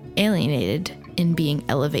be alienated in being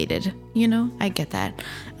elevated. You know, I get that.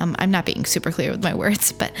 I'm not being super clear with my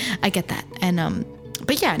words, but I get that. And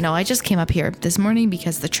but yeah, no, I just came up here this morning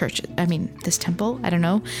because the church, this temple, I don't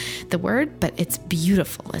know the word, but it's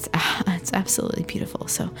beautiful. It's absolutely beautiful.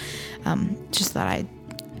 So just thought I'd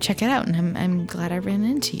check it out, and I'm glad I ran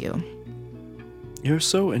into you. You're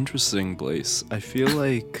so interesting, Blaze. I feel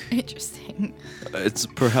like Interesting. it's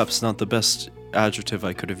perhaps not the best adjective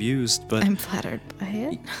I could have used, but I'm flattered by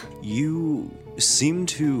it. you seem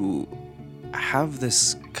to have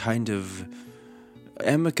this kind of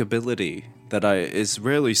amicability that is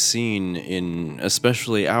rarely seen in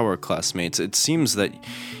especially our classmates. It seems that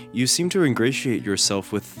you seem to ingratiate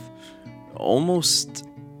yourself with almost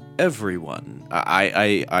everyone.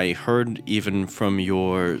 I heard even from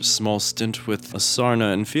your small stint with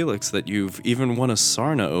Asarna and Felix that you've even won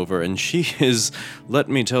Asarna over, and she is, let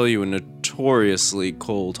me tell you, notoriously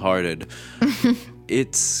cold-hearted.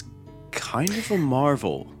 It's kind of a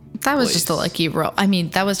marvel. That was just a lucky roll.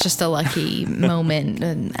 That was just a lucky moment,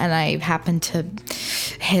 and I happened to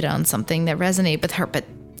hit on something that resonated with her. But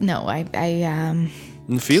no, And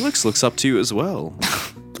Felix looks up to you as well.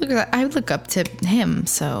 I look up to him,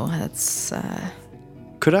 so that's.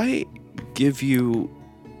 Could I give you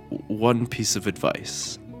one piece of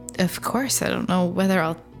advice? Of course, I don't know whether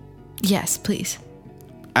I'll. Yes, please.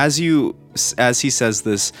 As he says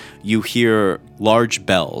this, you hear large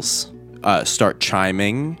bells start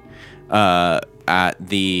chiming at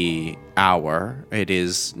the hour. It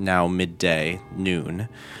is now midday, noon.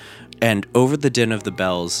 And over the din of the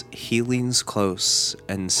bells, he leans close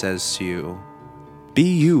and says to you, "Be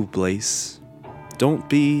you, Blaze. Don't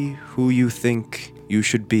be who you think you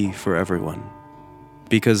should be for everyone.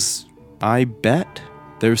 Because I bet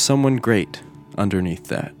there's someone great underneath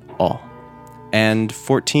that all." And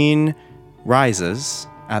 14 rises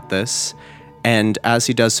at this, and as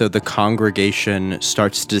he does so, the congregation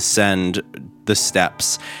starts to descend the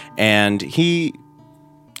steps, and he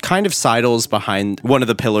kind of sidles behind one of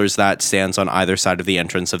the pillars that stands on either side of the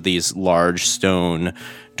entrance of these large stone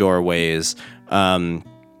doorways.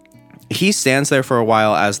 He stands there for a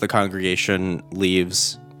while as the congregation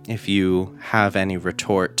leaves, if you have any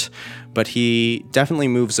retort, but he definitely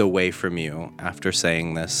moves away from you after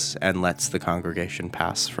saying this and lets the congregation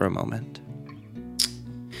pass for a moment.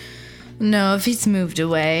 No, if he's moved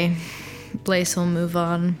away, Blaze will move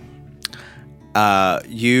on.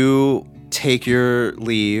 You take your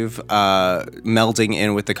leave, melding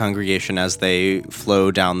in with the congregation as they flow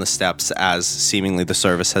down the steps as seemingly the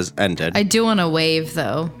service has ended. I do want to wave,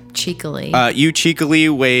 though, cheekily. You cheekily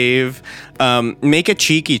wave. Make a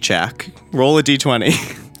cheeky check. Roll a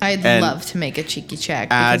d20. I'd love to make a cheeky check.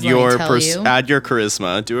 Add because your add your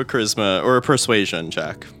charisma. Do a charisma or a persuasion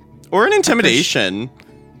check, or an intimidation.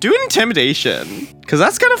 Do an intimidation, because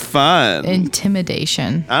that's kind of fun.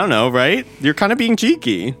 Intimidation. I don't know, right? You're kind of being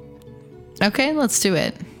cheeky. Okay, let's do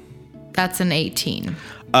it. That's an 18.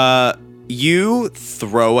 You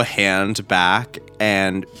throw a hand back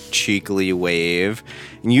and cheekily wave,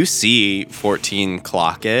 and you see 14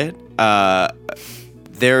 clock it.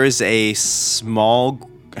 There is a small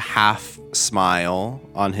half smile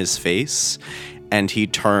on his face, and he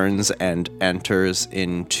turns and enters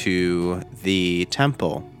into the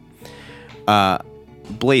temple.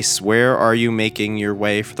 Blaze, where are you making your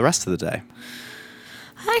way for the rest of the day?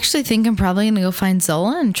 I actually think I'm probably going to go find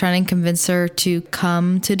Zola and try and convince her to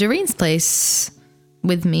come to Doreen's place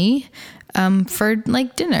with me for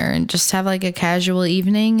dinner and just have a casual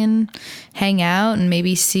evening and hang out and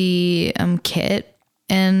maybe see Kit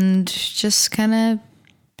and just kind of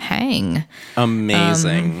hang.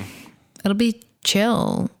 Amazing. It'll be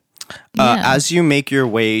chill. Yeah. As you make your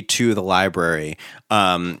way to the library,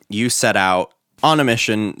 you set out on a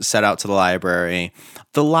mission, set out to the library.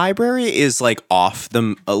 The library is like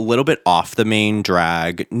a little bit off the main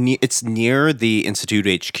drag. It's near the Institute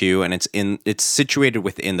HQ, and it's situated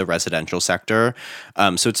within the residential sector.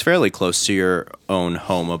 So it's fairly close to your own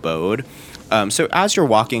home abode. So as you're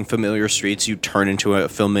walking familiar streets, you turn into a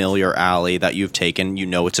familiar alley that you've taken. You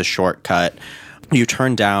know it's a shortcut. You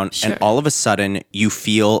turn down, and all of a sudden, you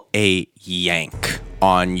feel a yank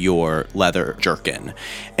on your leather jerkin,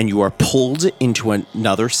 and you are pulled into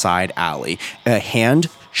another side alley. A hand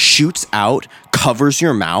shoots out, covers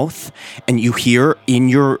your mouth, and you hear in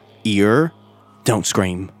your ear, "Don't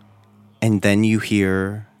scream." And then you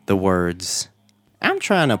hear the words, "I'm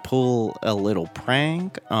trying to pull a little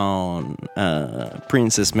prank on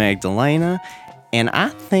Princess Magdalena, and I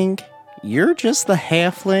think you're just the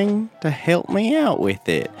halfling to help me out with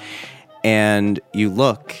it." And you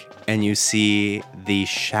look and you see the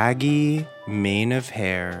shaggy mane of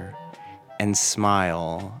hair and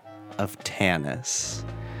smile of Tanis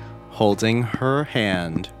holding her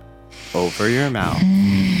hand over your mouth.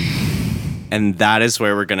 And that is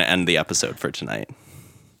where we're going to end the episode for tonight.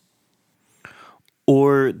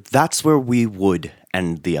 Or that's where we would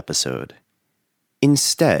end the episode.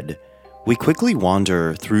 Instead, we quickly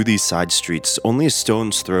wander through these side streets, only a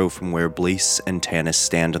stone's throw from where Blaise and Tanis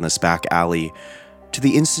stand in this back alley, to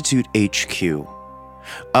the Institute HQ.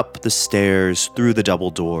 Up the stairs, through the double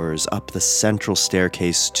doors, up the central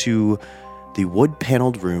staircase to the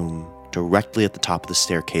wood-paneled room directly at the top of the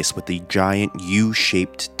staircase with the giant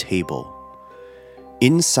U-shaped table.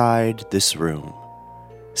 Inside this room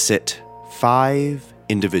sit 5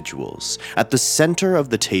 individuals. At the center of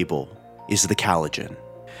the table is the Caligen.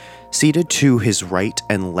 Seated to his right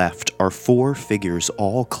and left are 4 figures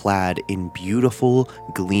all clad in beautiful,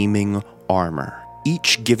 gleaming armor,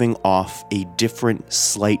 each giving off a different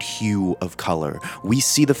slight hue of color. We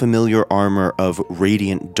see the familiar armor of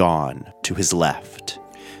Radiant Dawn to his left.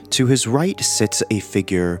 To his right sits a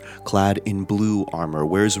figure clad in blue armor,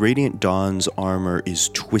 whereas Radiant Dawn's armor is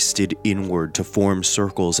twisted inward to form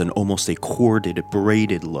circles and almost a corded,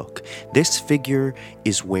 braided look. This figure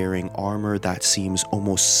is wearing armor that seems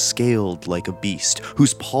almost scaled like a beast,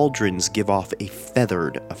 whose pauldrons give off a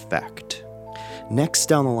feathered effect. Next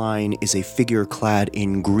down the line is a figure clad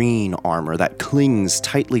in green armor that clings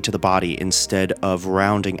tightly to the body instead of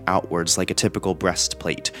rounding outwards like a typical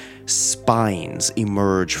breastplate. Spines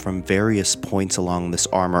emerge from various points along this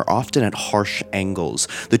armor, often at harsh angles.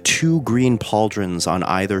 The 2 green pauldrons on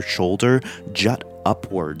either shoulder jut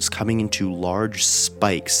upwards, coming into large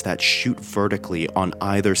spikes that shoot vertically on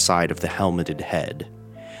either side of the helmeted head.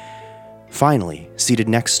 Finally, seated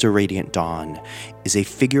next to Radiant Dawn is a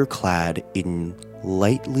figure clad in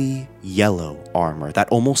lightly yellow armor that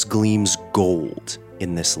almost gleams gold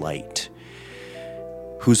in this light,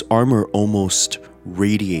 whose armor almost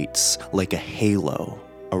radiates like a halo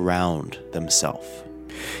around themselves.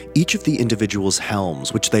 Each of the individuals'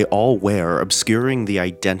 helms, which they all wear, obscuring the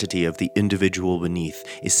identity of the individual beneath,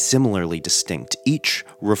 is similarly distinct, each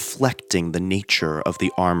reflecting the nature of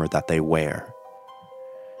the armor that they wear.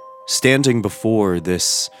 Standing before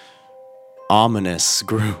this ominous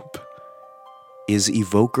group is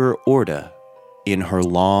Evoker Orda in her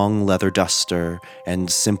long leather duster and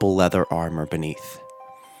simple leather armor beneath.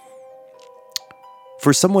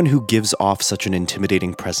 For someone who gives off such an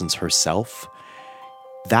intimidating presence herself,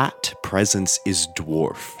 that presence is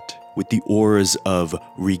dwarfed with the auras of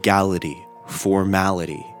regality,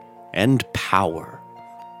 formality, and power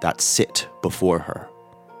that sit before her.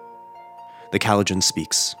 The Caligen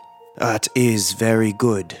speaks. "That is very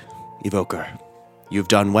good, Evoker. You've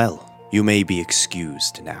done well. You may be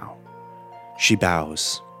excused now." She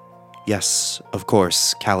bows. "Yes, of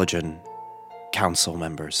course, Caligen. Council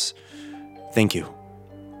members. Thank you."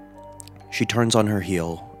 She turns on her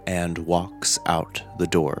heel and walks out the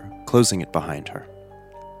door, closing it behind her.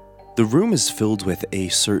 The room is filled with a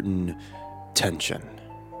certain tension.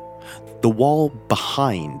 The wall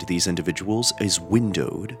behind these individuals is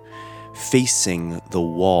windowed, facing the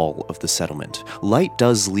wall of the settlement. Light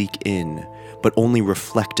does leak in, but only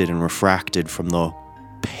reflected and refracted from the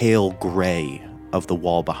pale gray of the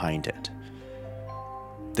wall behind it.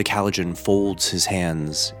 The Caligen folds his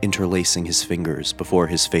hands, interlacing his fingers before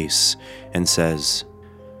his face, and says,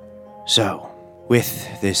 "So,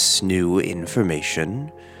 with this new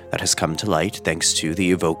information that has come to light thanks to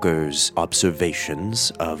the Evoker's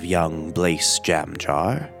observations of young Blaise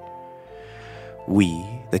Jamjar, we,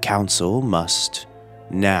 the Council, must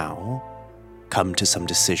now come to some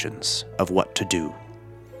decisions of what to do.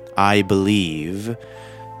 I believe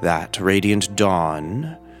that Radiant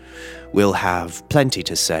Dawn will have plenty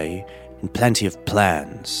to say and plenty of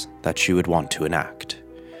plans that she would want to enact.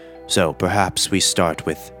 So perhaps we start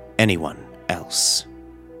with anyone else.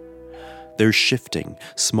 There's shifting,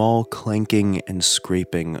 small clanking and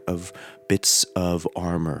scraping of bits of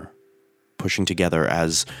armor, pushing together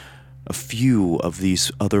as a few of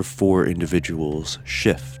these other 4 individuals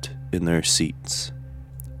shift in their seats.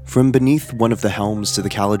 From beneath one of the helms to the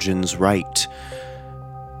Calagin's right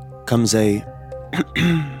comes a...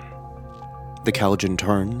 The Calagin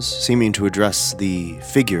turns, seeming to address the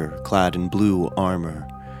figure clad in blue armor,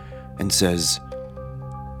 and says,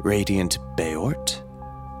 "Radiant Beort,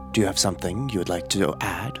 do you have something you would like to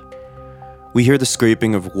add?" We hear the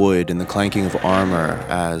scraping of wood and the clanking of armor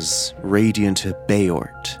as Radiant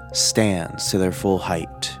Beort stands to their full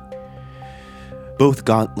height. Both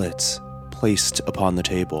gauntlets placed upon the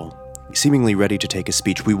table, seemingly ready to take a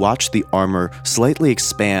speech. We watch the armor slightly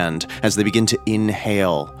expand as they begin to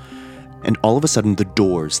inhale, and all of a sudden the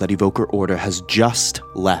doors that Evoker Order has just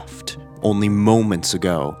left only moments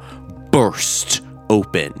ago burst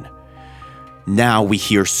open. Now we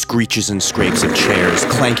hear screeches and scrapes of chairs,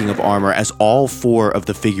 clanking of armor as all 4 of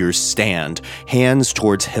the figures stand, hands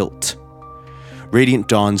towards hilt. Radiant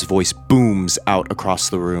Dawn's voice booms out across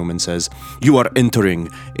the room and says, "You are entering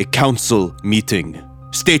a council meeting.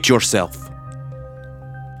 State yourself."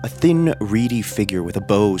 A thin, reedy figure with a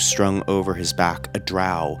bow strung over his back, a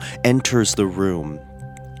drow, enters the room,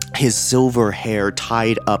 his silver hair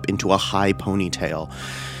tied up into a high ponytail.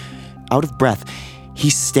 Out of breath, he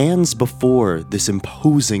stands before this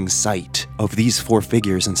imposing sight of these 4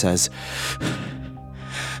 figures and says,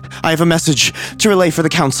 "I have a message to relay for the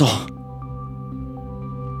council."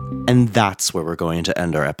 And that's where we're going to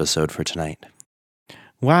end our episode for tonight.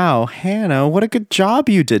 Wow, Hannah, what a good job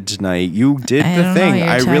you did tonight. You did the thing.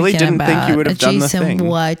 I really didn't think you would have done the thing. Jason,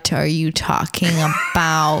 what are you talking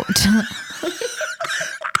about?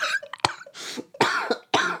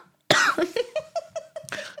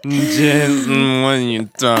 Jason, what are you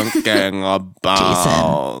talking about?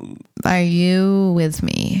 Jason, are you with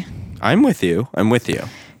me? I'm with you.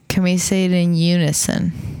 Can we say it in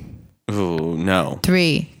unison? Ooh, no.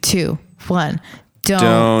 3, 2, 1.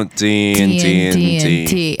 Don't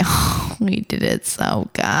D&D. Oh, we did it so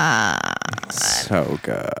good. So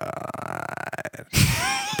good.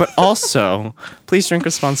 But also, please drink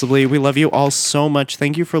responsibly. We love you all so much.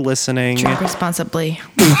 Thank you for listening. Drink responsibly.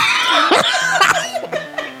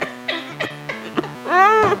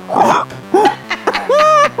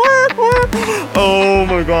 Oh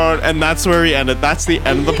my god. And that's where we ended. That's the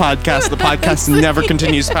end of the podcast. The podcast never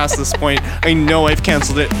continues past this point. I know I've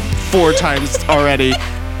canceled it 4 times already.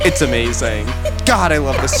 It's amazing. God, I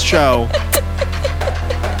love this show.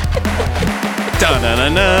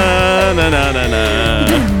 Da-na-na-na-na-na-na-na.